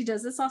and she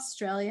does this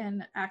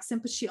Australian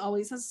accent, but she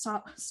always has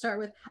to start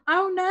with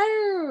 "oh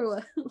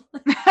no,"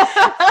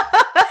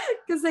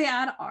 because they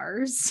add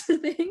R's to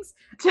things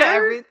to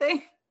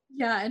everything.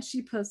 Yeah, and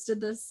she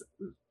posted this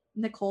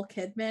Nicole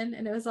Kidman,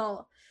 and it was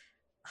all,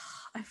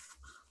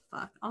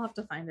 fuck, I'll have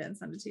to find it and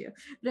send it to you.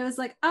 But it was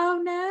like, oh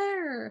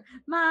no,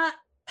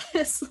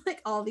 it's like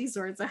all these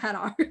words that had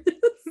R's.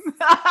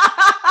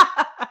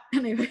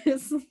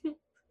 Anyways,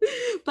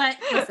 but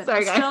listen,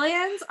 sorry,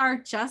 Australians guys. Are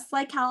just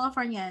like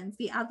Californians.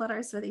 The add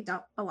letters where they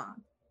don't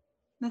belong.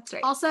 That's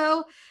right.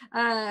 Also,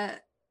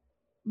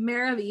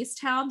 Mare of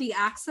Easttown, the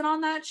accent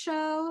on that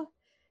show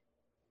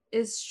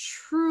is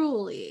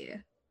truly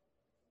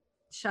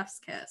chef's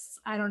kiss.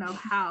 I don't know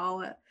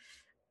how.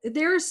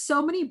 There are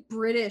so many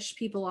British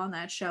people on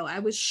that show. I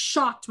was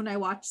shocked when I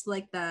watched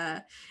like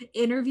the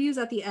interviews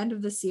at the end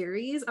of the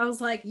series. I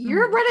was like,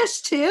 you're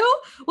British too?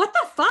 What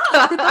the fuck?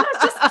 I thought it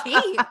was just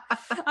Kate.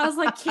 I was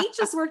like, Kate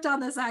just worked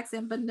on this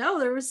accent, but no,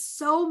 there was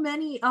so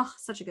many. Oh,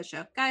 such a good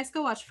show. Guys,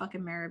 go watch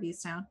fucking Mare of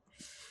Easttown.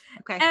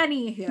 Okay.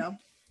 Anywho,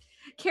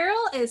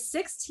 Carol is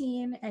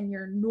 16 and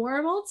your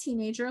normal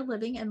teenager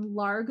living in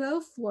Largo,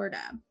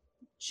 Florida.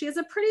 She has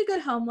a pretty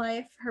good home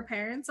life. Her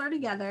parents are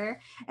together,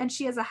 and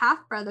she has a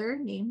half brother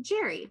named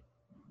Jerry.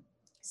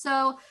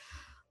 So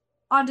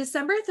on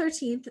December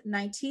 13th,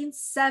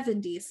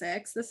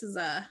 1976, this is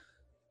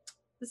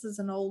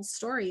an old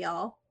story,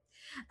 y'all.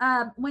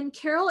 When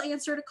Carol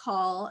answered a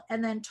call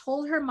and then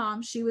told her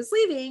mom she was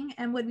leaving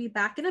and would be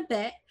back in a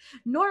bit,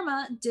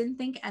 Norma didn't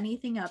think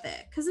anything of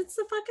it because it's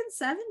the fucking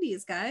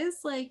 70s,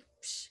 guys. Like,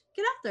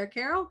 get out there,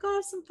 Carol. Go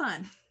have some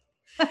fun.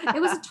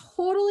 It was a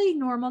totally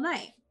normal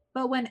night.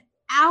 But when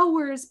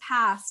hours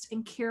passed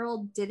and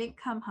Carol didn't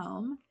come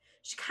home,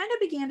 she kind of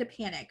began to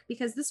panic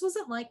because this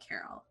wasn't like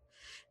Carol.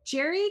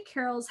 Jerry,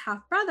 Carol's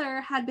half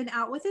brother, had been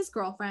out with his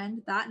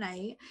girlfriend that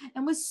night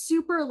and was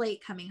super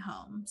late coming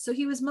home. So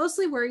he was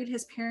mostly worried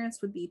his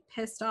parents would be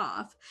pissed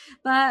off.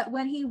 But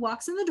when he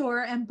walks in the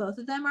door and both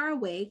of them are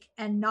awake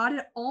and not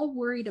at all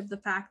worried of the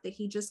fact that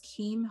he just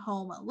came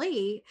home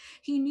late,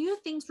 he knew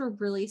things were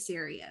really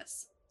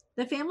serious.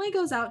 The family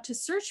goes out to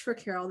search for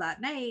Carol that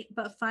night,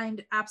 but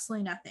find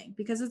absolutely nothing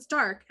because it's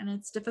dark and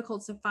it's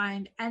difficult to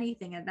find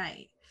anything at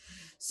night.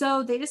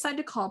 So they decide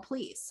to call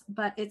police,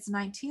 but it's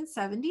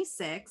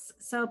 1976.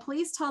 So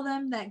police tell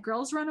them that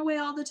girls run away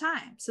all the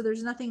time. So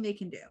there's nothing they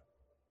can do.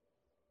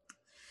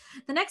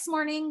 The next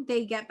morning,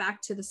 they get back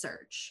to the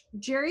search.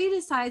 Jerry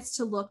decides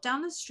to look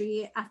down the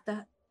street at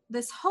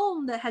this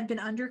home that had been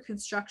under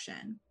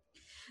construction.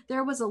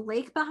 There was a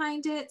lake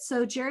behind it,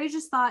 so Jerry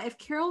just thought if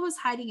Carol was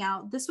hiding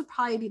out, this would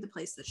probably be the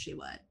place that she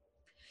would.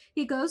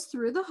 He goes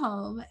through the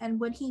home, and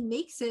when he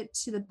makes it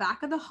to the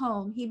back of the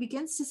home, he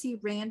begins to see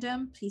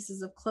random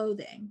pieces of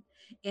clothing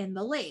in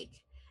the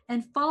lake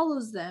and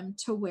follows them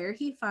to where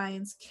he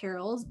finds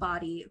Carol's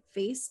body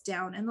face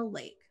down in the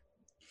lake.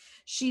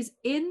 She's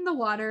in the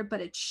water,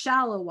 but it's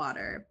shallow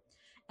water,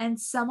 and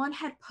someone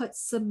had put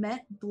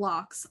cement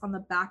blocks on the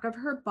back of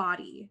her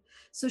body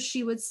so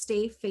she would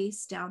stay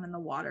face down in the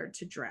water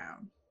to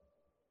drown.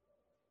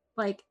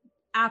 Like,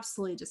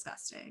 absolutely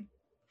disgusting. Wow.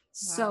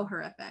 So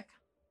horrific.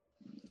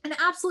 And and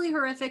absolutely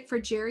horrific for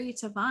Jerry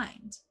to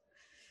find.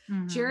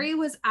 Jerry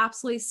was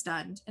absolutely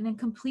stunned and in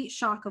complete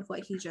shock of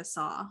what he just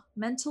saw,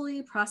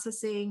 mentally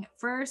processing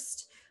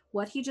first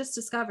what he just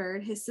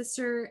discovered, his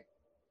sister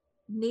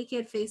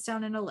naked face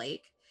down in a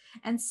lake,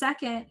 and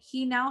second,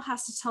 he now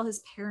has to tell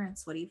his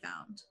parents what he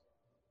found.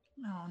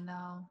 Oh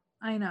no.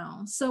 I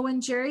know. So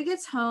when Jerry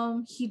gets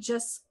home, he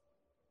just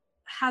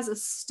has a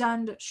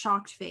stunned,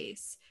 shocked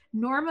face.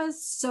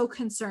 Norma's so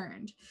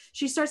concerned.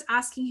 She starts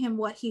asking him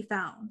what he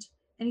found,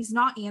 and he's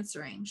not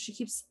answering. She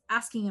keeps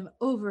asking him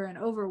over and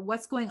over,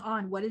 what's going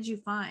on? What did you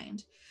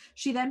find?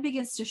 She then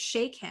begins to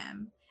shake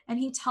him, and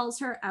he tells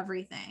her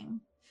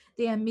everything.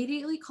 They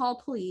immediately call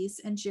police,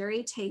 and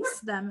Jerry takes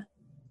them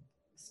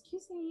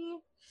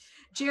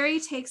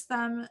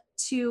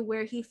to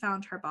where he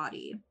found her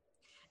body.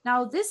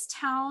 Now, this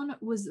town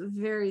was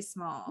very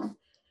small,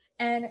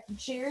 and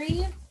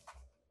Jerry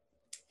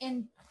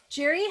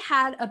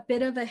had a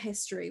bit of a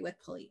history with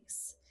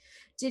police.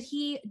 Did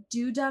he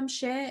do dumb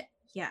shit?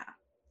 Yeah.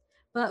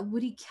 But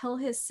would he kill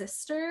his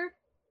sister?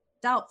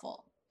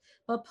 Doubtful.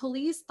 But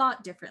police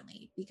thought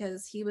differently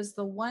because he was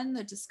the one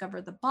that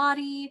discovered the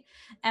body,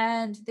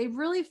 and they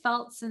really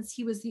felt, since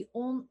he was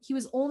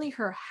only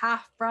her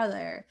half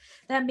brother,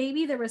 that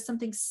maybe there was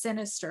something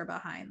sinister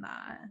behind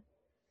that.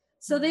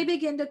 So they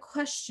begin to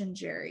question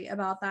Jerry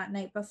about that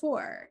night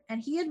before,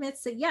 and he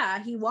admits that,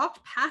 yeah, he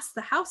walked past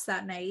the house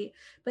that night,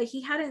 but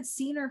he hadn't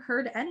seen or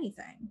heard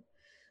anything.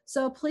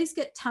 So police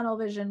get tunnel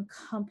vision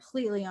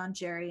completely on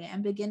Jerry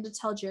and begin to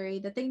tell Jerry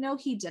that they know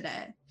he did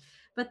it,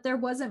 but there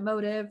wasn't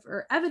motive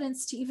or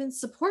evidence to even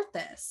support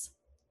this.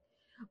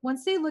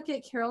 Once they look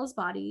at Carol's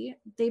body,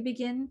 they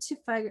begin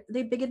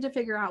to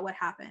figure out what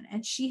happened,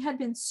 and she had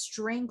been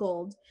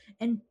strangled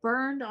and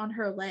burned on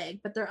her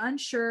leg, but they're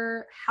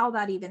unsure how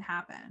that even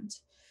happened.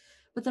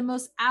 But the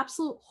most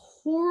absolute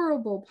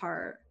horrible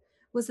part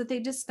was that they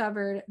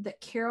discovered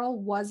that Carol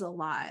was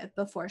alive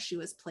before she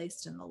was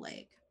placed in the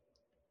lake.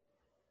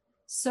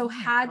 So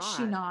had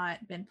she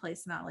not been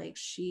placed in that lake,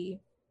 we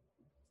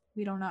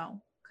don't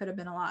know, could have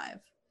been alive.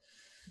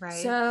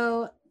 Right.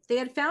 So they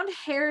had found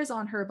hairs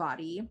on her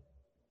body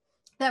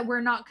that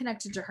were not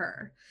connected to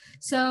her.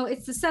 So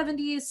it's the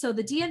 70s, so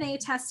the DNA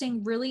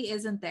testing really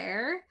isn't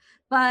there,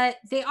 but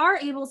they are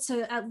able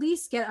to at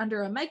least get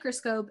under a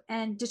microscope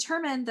and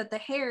determine that the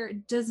hair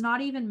does not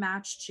even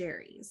match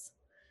Jerry's.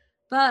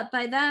 But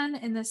by then,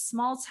 in this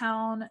small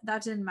town,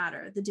 that didn't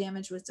matter. The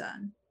damage was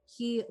done.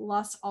 He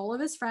lost all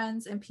of his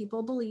friends, and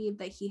people believed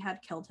that he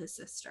had killed his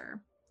sister.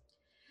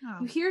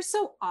 You hear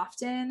so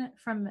often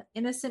from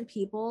innocent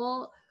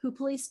people who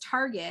police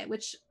target,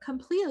 which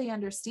completely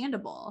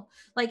understandable.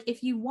 Like,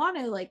 if you want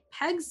to like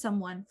peg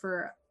someone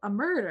for a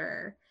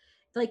murder,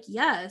 like,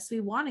 yes, we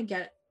want to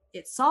get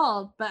it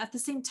solved, but at the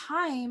same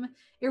time,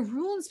 it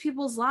ruins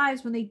people's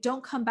lives when they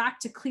don't come back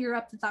to clear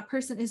up that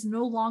person is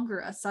no longer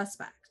a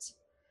suspect.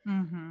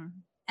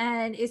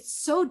 And it's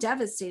so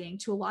devastating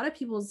to a lot of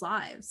people's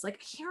lives. Like,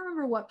 I can't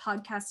remember what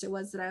podcast it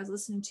was that I was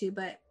listening to,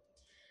 but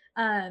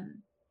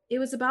it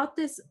was about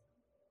this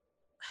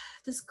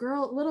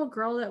little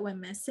girl that went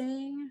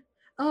missing.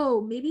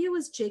 Oh, maybe it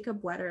was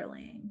Jacob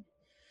Wetterling.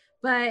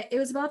 But it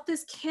was about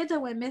this kid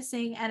that went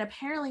missing, and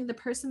apparently the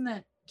person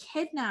that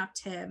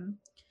kidnapped him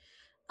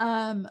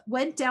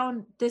went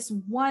down this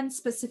one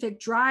specific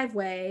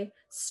driveway,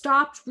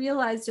 stopped,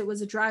 realized it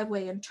was a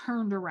driveway, and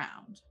turned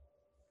around.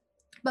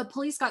 But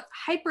police got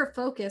hyper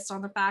focused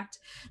on the fact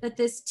that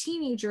this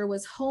teenager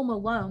was home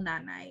alone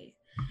that night,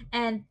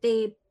 and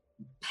they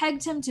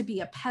pegged him to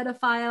be a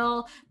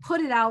pedophile, put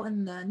it out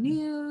in the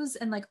news,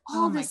 and like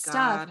all this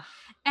stuff.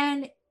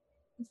 And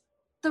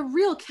the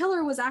real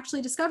killer was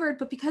actually discovered,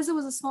 but because it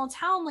was a small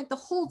town, like the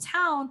whole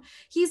town,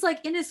 he's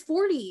like in his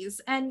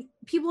 40s, and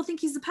people think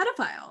he's a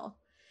pedophile.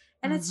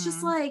 And it's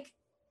just like,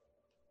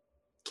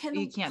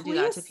 you can't do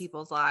that to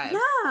people's lives.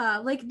 Yeah,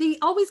 like they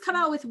always come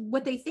out with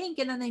what they think,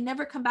 and then they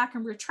never come back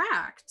and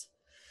retract.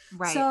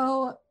 Right.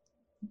 So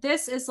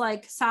this is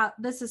like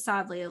this is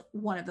sadly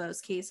one of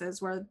those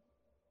cases where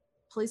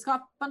police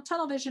got on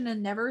tunnel vision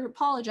and never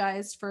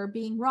apologized for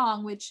being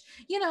wrong, which,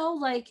 you know,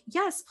 like,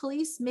 yes,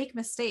 police make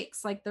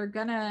mistakes. Like, they're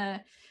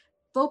gonna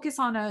focus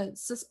on a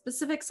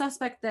specific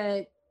suspect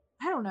that,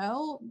 I don't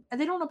know,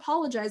 they don't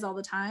apologize all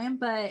the time,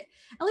 but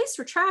at least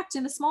retract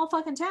in a small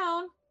fucking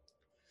town.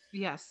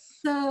 Yes.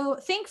 So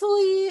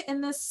thankfully in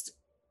this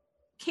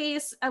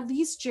case, at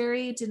least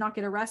Jerry did not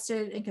get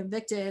arrested and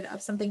convicted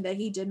of something that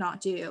he did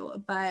not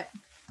do. But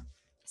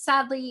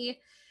sadly,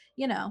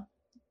 you know,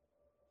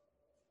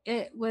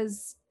 it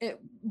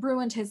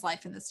ruined his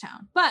life in this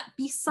town. But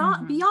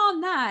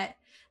beyond that,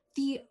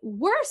 the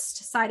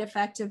worst side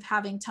effect of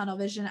having tunnel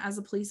vision as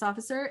a police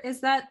officer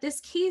is that this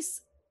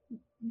case,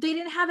 they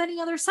didn't have any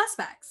other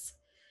suspects.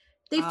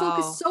 They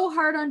focused so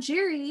hard on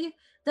Jerry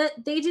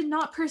that they didn't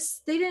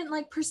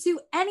pursue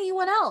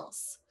anyone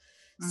else.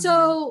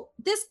 So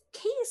this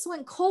case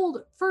went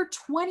cold for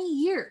 20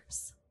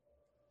 years.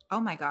 Oh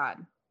my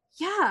God.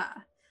 Yeah.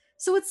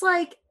 So it's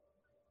like,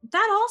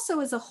 that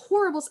also is a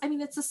horrible, I mean,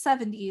 it's the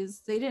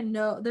 70s. They didn't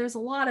know, there's a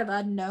lot of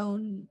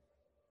unknown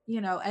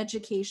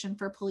education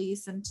for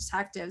police and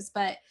detectives,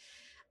 but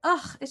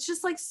it's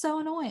just like so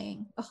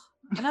annoying.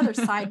 Another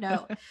side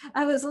note,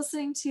 I was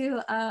listening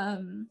to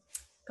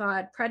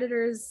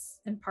Predators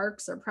in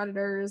Parks or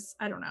Predators,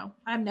 I don't know,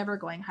 I'm never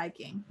going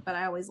hiking, but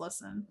I always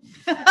listen.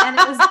 And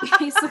it was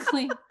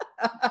basically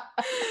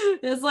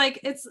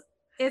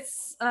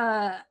it's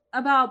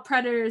about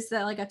predators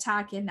that like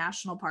attack in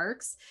national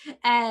parks.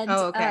 And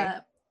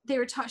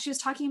she was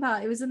talking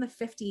about, it was in the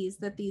 50s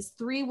that these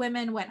 3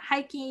 women went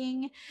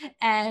hiking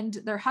and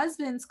their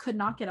husbands could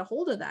not get a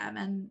hold of them,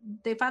 and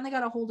they finally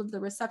got a hold of the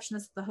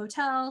receptionist at the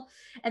hotel,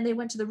 and they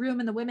went to the room,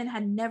 and the women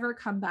had never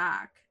come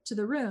back to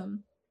the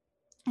room.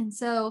 And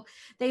so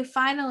they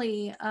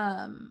finally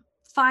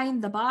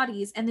find the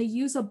bodies, and they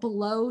use a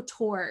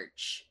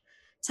blowtorch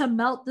to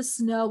melt the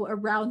snow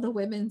around the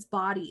women's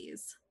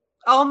bodies.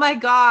 Oh my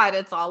God.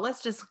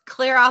 Let's just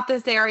clear out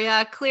this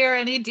area, clear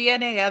any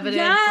DNA evidence.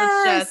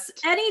 Yes, let's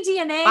just any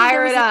DNA.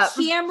 Fire it up.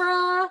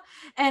 Camera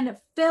and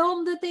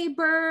film that they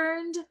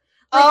burned.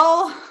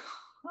 Oh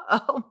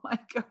my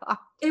God.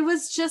 It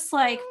was just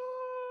like,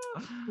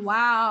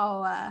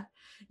 wow.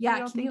 Yeah. I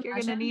don't think you're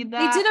going to need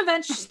that.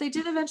 They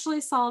did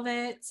eventually solve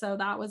it. So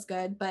that was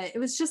good. But it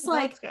was just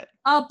like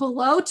a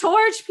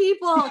blowtorch,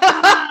 people.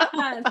 Come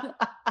on.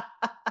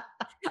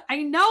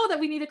 I know that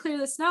we need to clear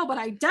the snow, but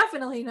I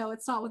definitely know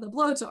it's not with a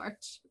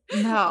blowtorch.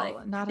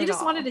 No, not at all. They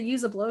just wanted to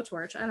use a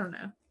blowtorch. I don't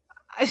know.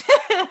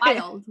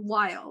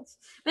 Wild.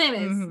 But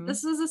anyways,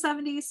 this was the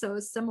 70s, so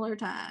similar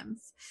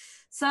times.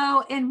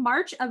 So in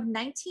March of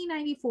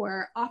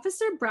 1994,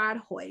 Officer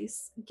Brad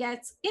Hoyce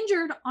gets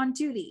injured on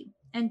duty.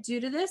 And due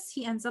to this,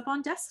 he ends up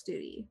on desk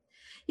duty.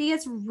 He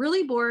gets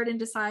really bored and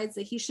decides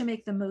that he should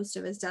make the most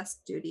of his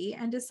desk duty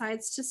and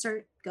decides to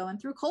start going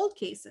through cold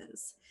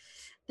cases.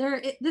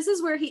 This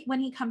is when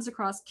he comes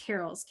across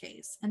Carol's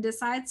case and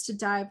decides to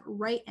dive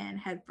right in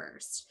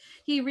headfirst.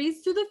 He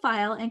reads through the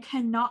file and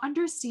cannot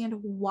understand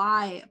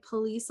why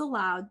police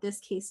allowed this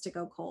case to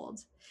go cold.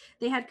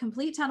 They had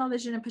complete tunnel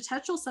vision and the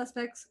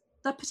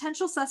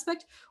potential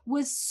suspect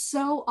was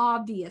so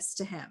obvious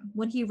to him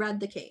when he read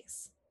the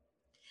case.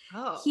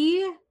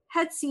 He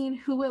had seen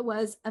who it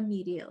was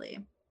immediately.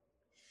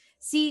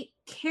 See,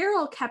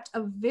 Carol kept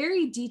a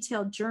very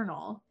detailed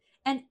journal.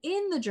 And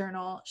in the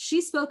journal,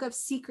 she spoke of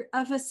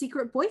a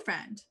secret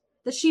boyfriend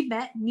that she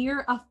met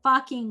near a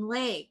fucking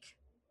lake.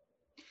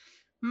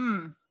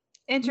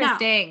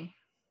 Interesting. Now,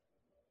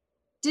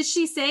 did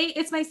she say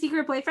it's my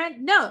secret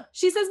boyfriend? No,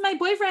 she says my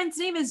boyfriend's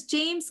name is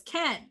James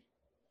Ken.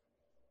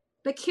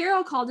 But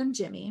Carol called him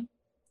Jimmy.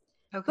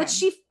 Okay. But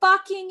she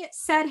fucking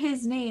said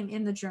his name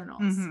in the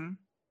journals.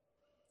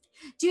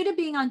 Due to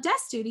being on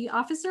desk duty,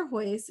 Officer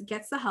Hoyce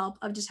gets the help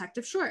of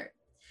Detective Short.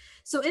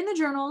 So in the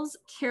journals,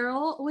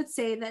 Carol would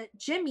say that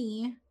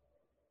Jimmy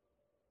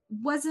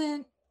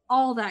wasn't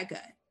all that good.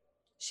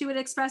 She would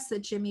express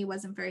that Jimmy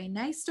wasn't very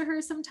nice to her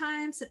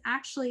sometimes. And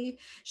actually,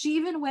 she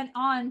even went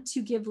on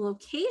to give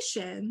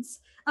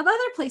locations of other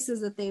places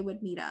that they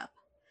would meet up.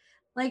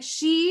 Like,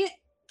 she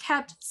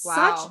kept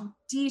such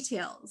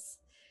details.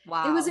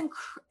 Wow.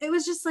 It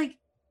was just like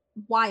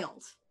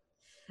wild.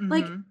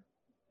 Like,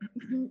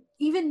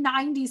 even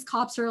 90s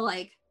cops are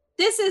like,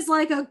 this is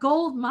like a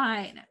gold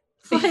mine.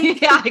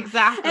 Like, yeah,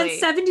 exactly. And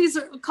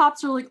 70s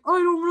cops are like, I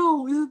don't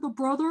know, is it the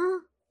brother?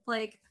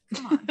 Like,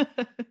 come on.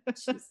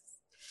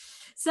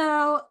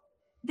 So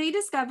they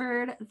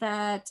discovered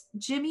that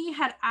Jimmy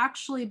had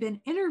actually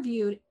been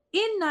interviewed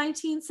in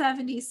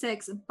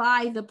 1976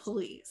 by the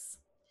police.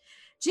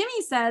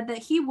 Jimmy said that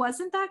he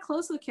wasn't that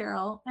close with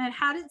Carol and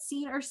hadn't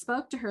seen or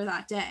spoke to her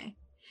that day.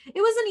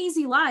 It was an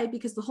easy lie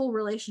because the whole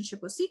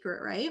relationship was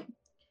secret, right?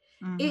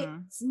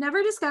 It's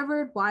never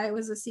discovered why it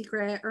was a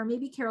secret, or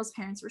maybe Carol's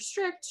parents were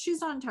strict. She's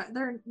not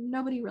there.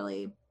 Nobody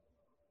really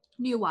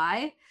knew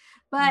why,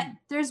 but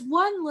there's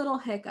one little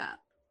hiccup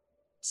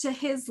to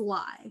his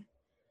lie,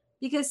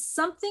 because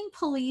something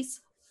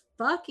police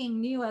fucking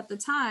knew at the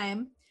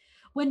time.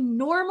 When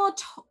Norma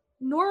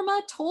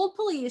told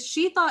police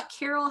she thought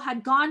Carol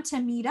had gone to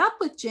meet up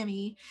with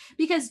Jimmy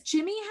because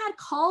Jimmy had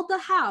called the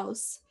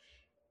house,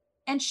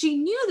 and she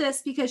knew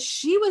this because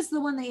she was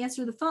the one that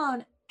answered the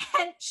phone.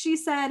 And she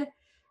said,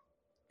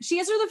 she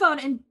answered the phone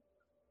and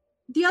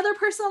the other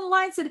person on the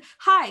line said,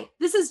 "Hi,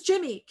 this is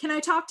Jimmy. Can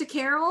I talk to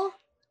Carol?"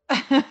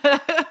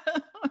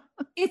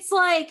 It's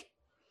like,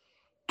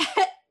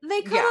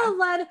 they could have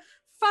led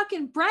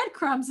fucking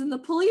breadcrumbs and the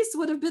police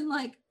would have been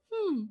like,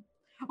 I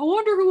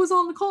wonder who was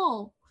on the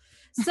call.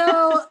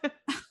 So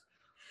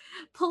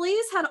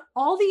police had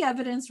all the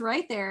evidence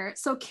right there.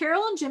 So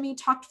Carol and Jimmy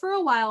talked for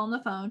a while on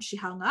the phone. She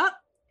hung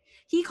up.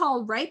 He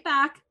called right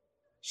back.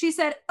 She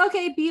said,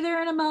 "Okay, be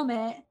there in a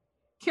moment."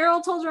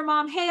 Carol told her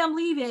mom, "Hey, I'm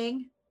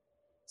leaving."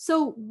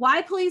 So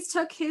why police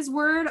took his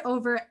word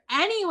over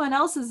anyone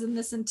else's in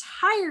this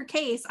entire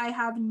case, I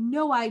have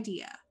no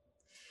idea.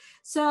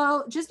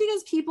 So just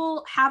because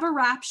people have a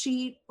rap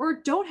sheet or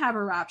don't have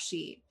a rap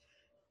sheet,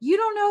 you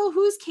don't know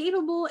who's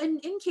capable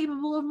and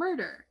incapable of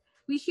murder.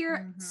 We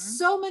hear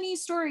so many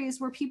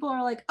stories where people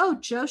are like, "Oh,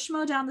 Joe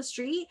Schmo down the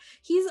street,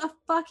 he's a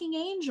fucking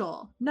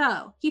angel."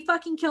 No, he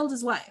fucking killed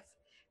his wife.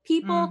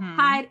 People Mm-hmm.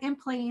 hide in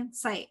plain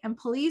sight, and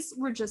police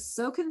were just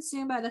so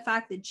consumed by the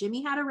fact that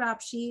Jimmy had a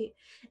rap sheet,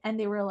 and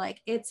they were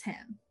like, it's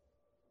him.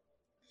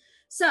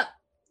 So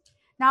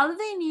now that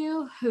they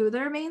knew who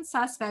their main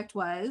suspect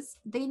was,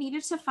 they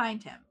needed to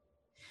find him.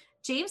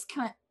 James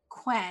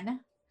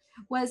Quinn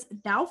was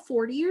now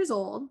 40 years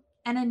old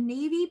and a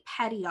Navy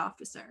petty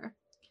officer.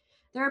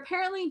 There are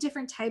apparently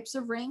different types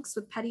of ranks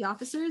with petty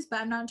officers, but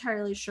I'm not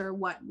entirely sure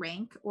what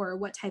rank or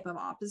what type of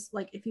office,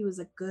 like if he was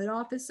a good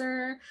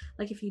officer,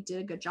 like if he did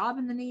a good job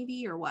in the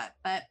Navy or what.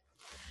 But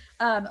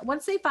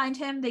once they find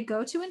him, they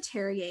go to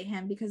interrogate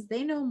him because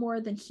they know more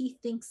than he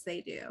thinks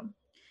they do.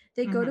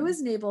 They go to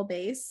his naval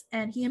base,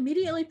 and he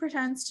immediately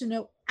pretends to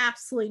know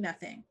absolutely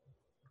nothing.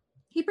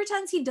 He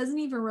pretends he doesn't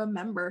even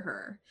remember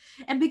her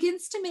and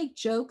begins to make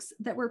jokes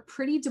that were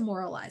pretty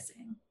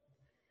demoralizing.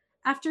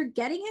 After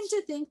getting him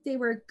to think they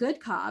were good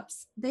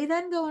cops, they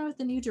then go in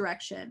with a new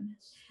direction.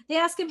 They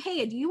ask him,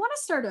 hey, do you want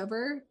to start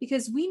over?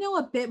 Because we know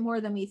a bit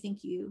more than we think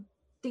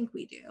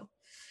we do.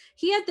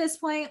 He, at this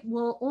point,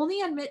 will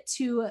only admit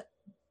to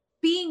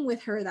being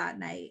with her that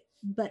night,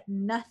 but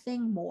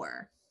nothing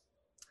more.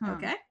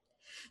 Okay?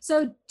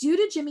 So due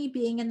to Jimmy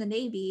being in the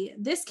Navy,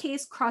 this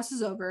case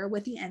crosses over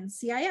with the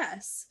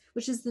NCIS,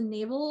 which is the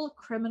Naval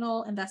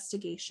Criminal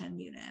Investigation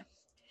Unit.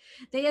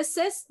 They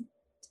assist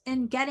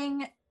in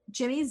getting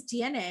Jimmy's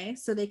DNA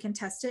so they can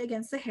test it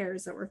against the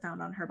hairs that were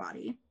found on her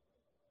body.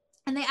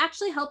 And they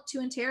actually help to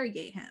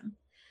interrogate him.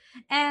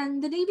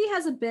 And the Navy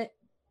has a bit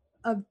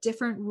of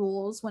different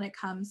rules when it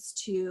comes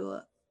to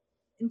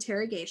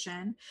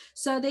interrogation.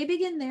 So they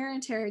begin their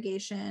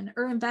interrogation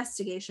or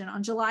investigation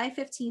on July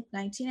 15th,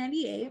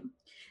 1998.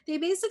 They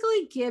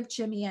basically give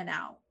Jimmy an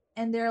out.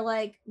 And they're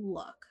like,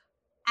 look,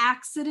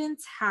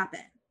 accidents happen.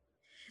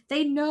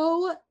 They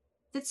know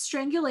that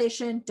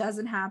strangulation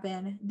doesn't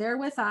happen. They're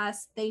with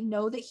us. They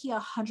know that he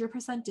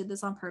 100% did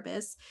this on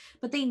purpose,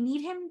 but they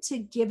need him to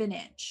give an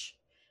inch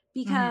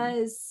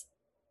because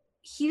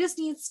he just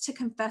needs to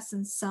confess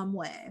in some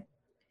way.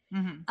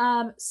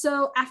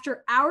 So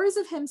after hours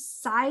of him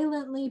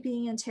silently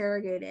being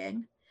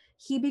interrogated,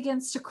 he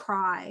begins to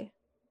cry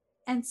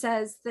and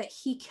says that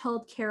he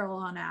killed Carol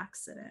on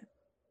accident.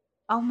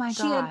 Oh my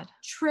She God. had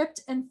tripped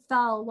and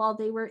fell while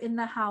they were in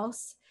the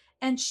house,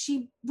 and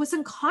she was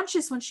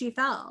unconscious when she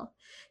fell.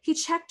 He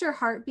checked her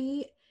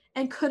heartbeat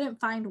and couldn't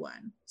find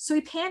one. So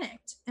he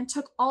panicked and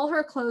took all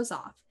her clothes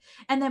off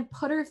and then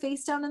put her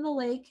face down in the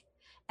lake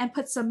and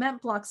put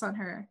cement blocks on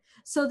her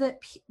so that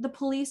the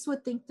police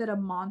would think that a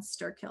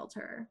monster killed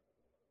her.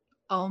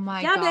 Oh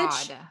my Yeah, God.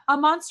 bitch, a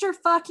monster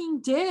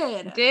fucking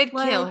did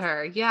kill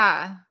her.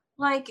 Yeah.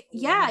 Like,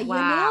 yeah, Wow.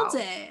 you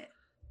nailed it.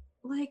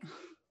 Like,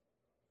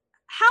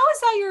 how is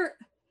that your,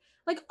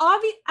 like,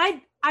 obvious?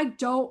 I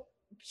don't,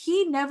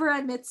 he never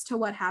admits to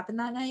what happened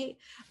that night,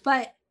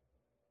 but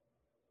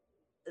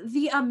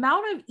the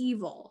amount of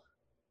evil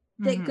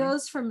that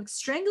goes from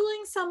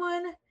strangling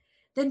someone,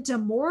 then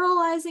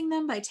demoralizing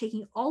them by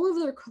taking all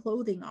of their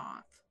clothing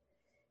off,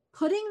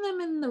 putting them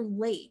in the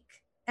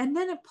lake, and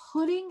then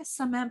putting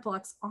cement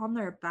blocks on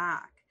their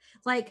back.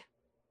 Like,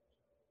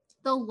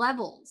 the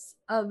levels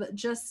of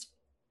just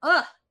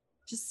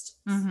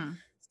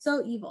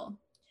so evil.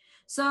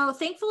 So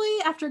thankfully,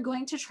 after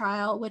going to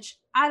trial, which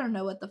I don't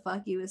know what the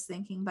fuck he was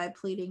thinking by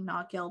pleading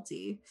not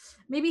guilty,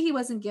 maybe he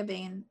wasn't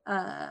giving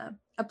a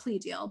plea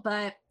deal,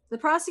 but the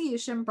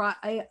prosecution brought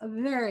a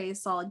very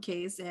solid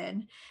case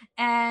in,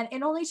 and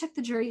it only took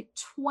the jury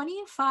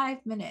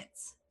 25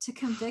 minutes to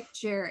convict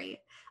Jerry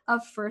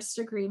of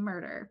first-degree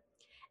murder,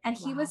 and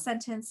he was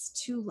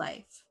sentenced to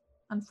life,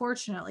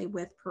 unfortunately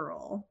with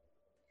parole.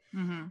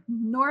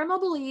 Norma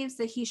believes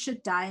that he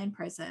should die in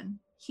prison.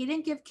 He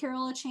didn't give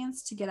Carol a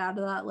chance to get out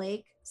of that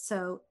lake,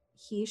 so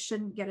he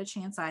shouldn't get a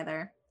chance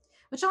either.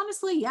 Which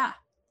honestly, yeah.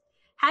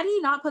 Had he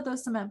not put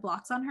those cement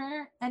blocks on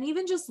her and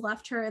even just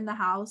left her in the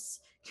house,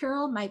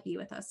 Carol might be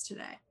with us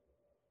today.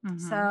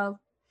 So,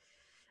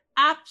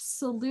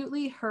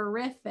 absolutely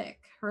horrific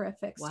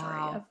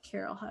story of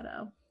Carol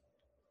Hutto.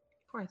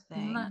 Poor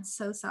thing. And that's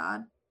so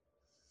sad.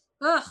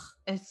 Ugh.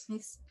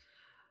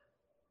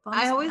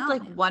 I always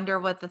wonder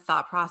what the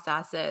thought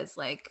process is.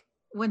 Like,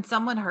 when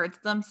someone hurts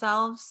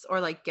themselves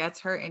or like gets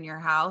hurt in your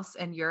house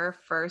and your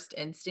first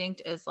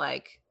instinct is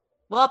like,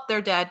 well,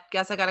 they're dead.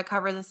 Guess I got to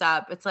cover this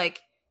up. It's like,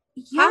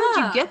 how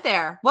did you get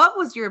there?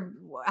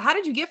 How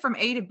did you get from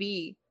A to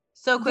B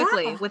so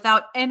quickly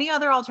without any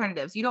other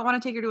alternatives? You don't want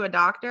to take her to a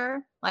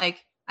doctor?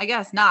 Like, I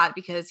guess not,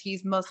 because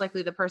he's most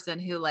likely the person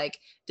who like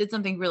did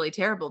something really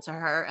terrible to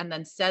her and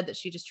then said that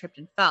she just tripped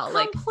and fell.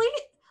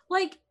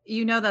 Like,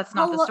 you know, that's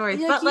not the story,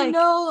 like, but like, you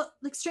know,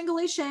 like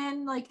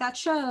strangulation, like that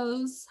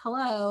shows.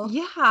 Hello.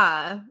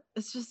 Yeah.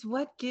 It's just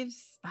what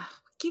gives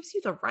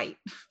you the right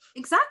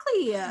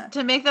exactly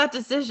to make that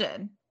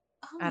decision.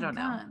 Oh I don't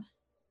know.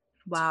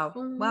 Wow.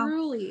 Truly.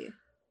 Well,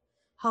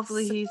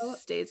 hopefully he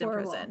stays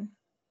horrible. in prison.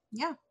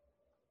 Yeah.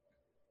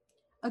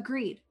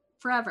 Agreed.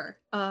 Forever.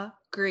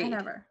 Agreed. And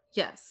ever.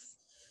 Yes.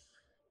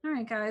 All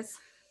right, guys.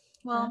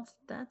 Well,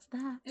 that's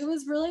that. It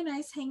was really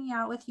nice hanging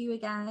out with you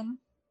again.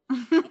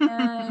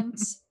 And,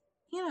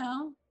 you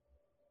know,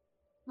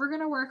 we're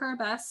gonna work our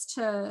best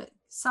to.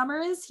 Summer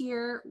is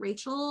here.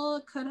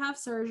 Rachel could have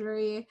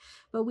surgery,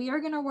 but we are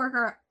gonna work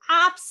our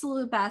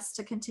absolute best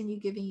to continue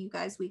giving you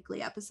guys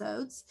weekly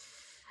episodes.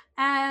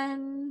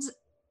 And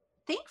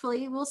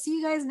thankfully, we'll see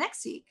you guys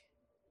next week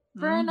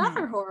for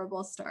another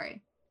horrible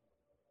story.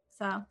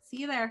 So see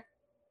you there.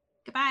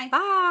 Goodbye.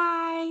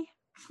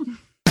 Bye.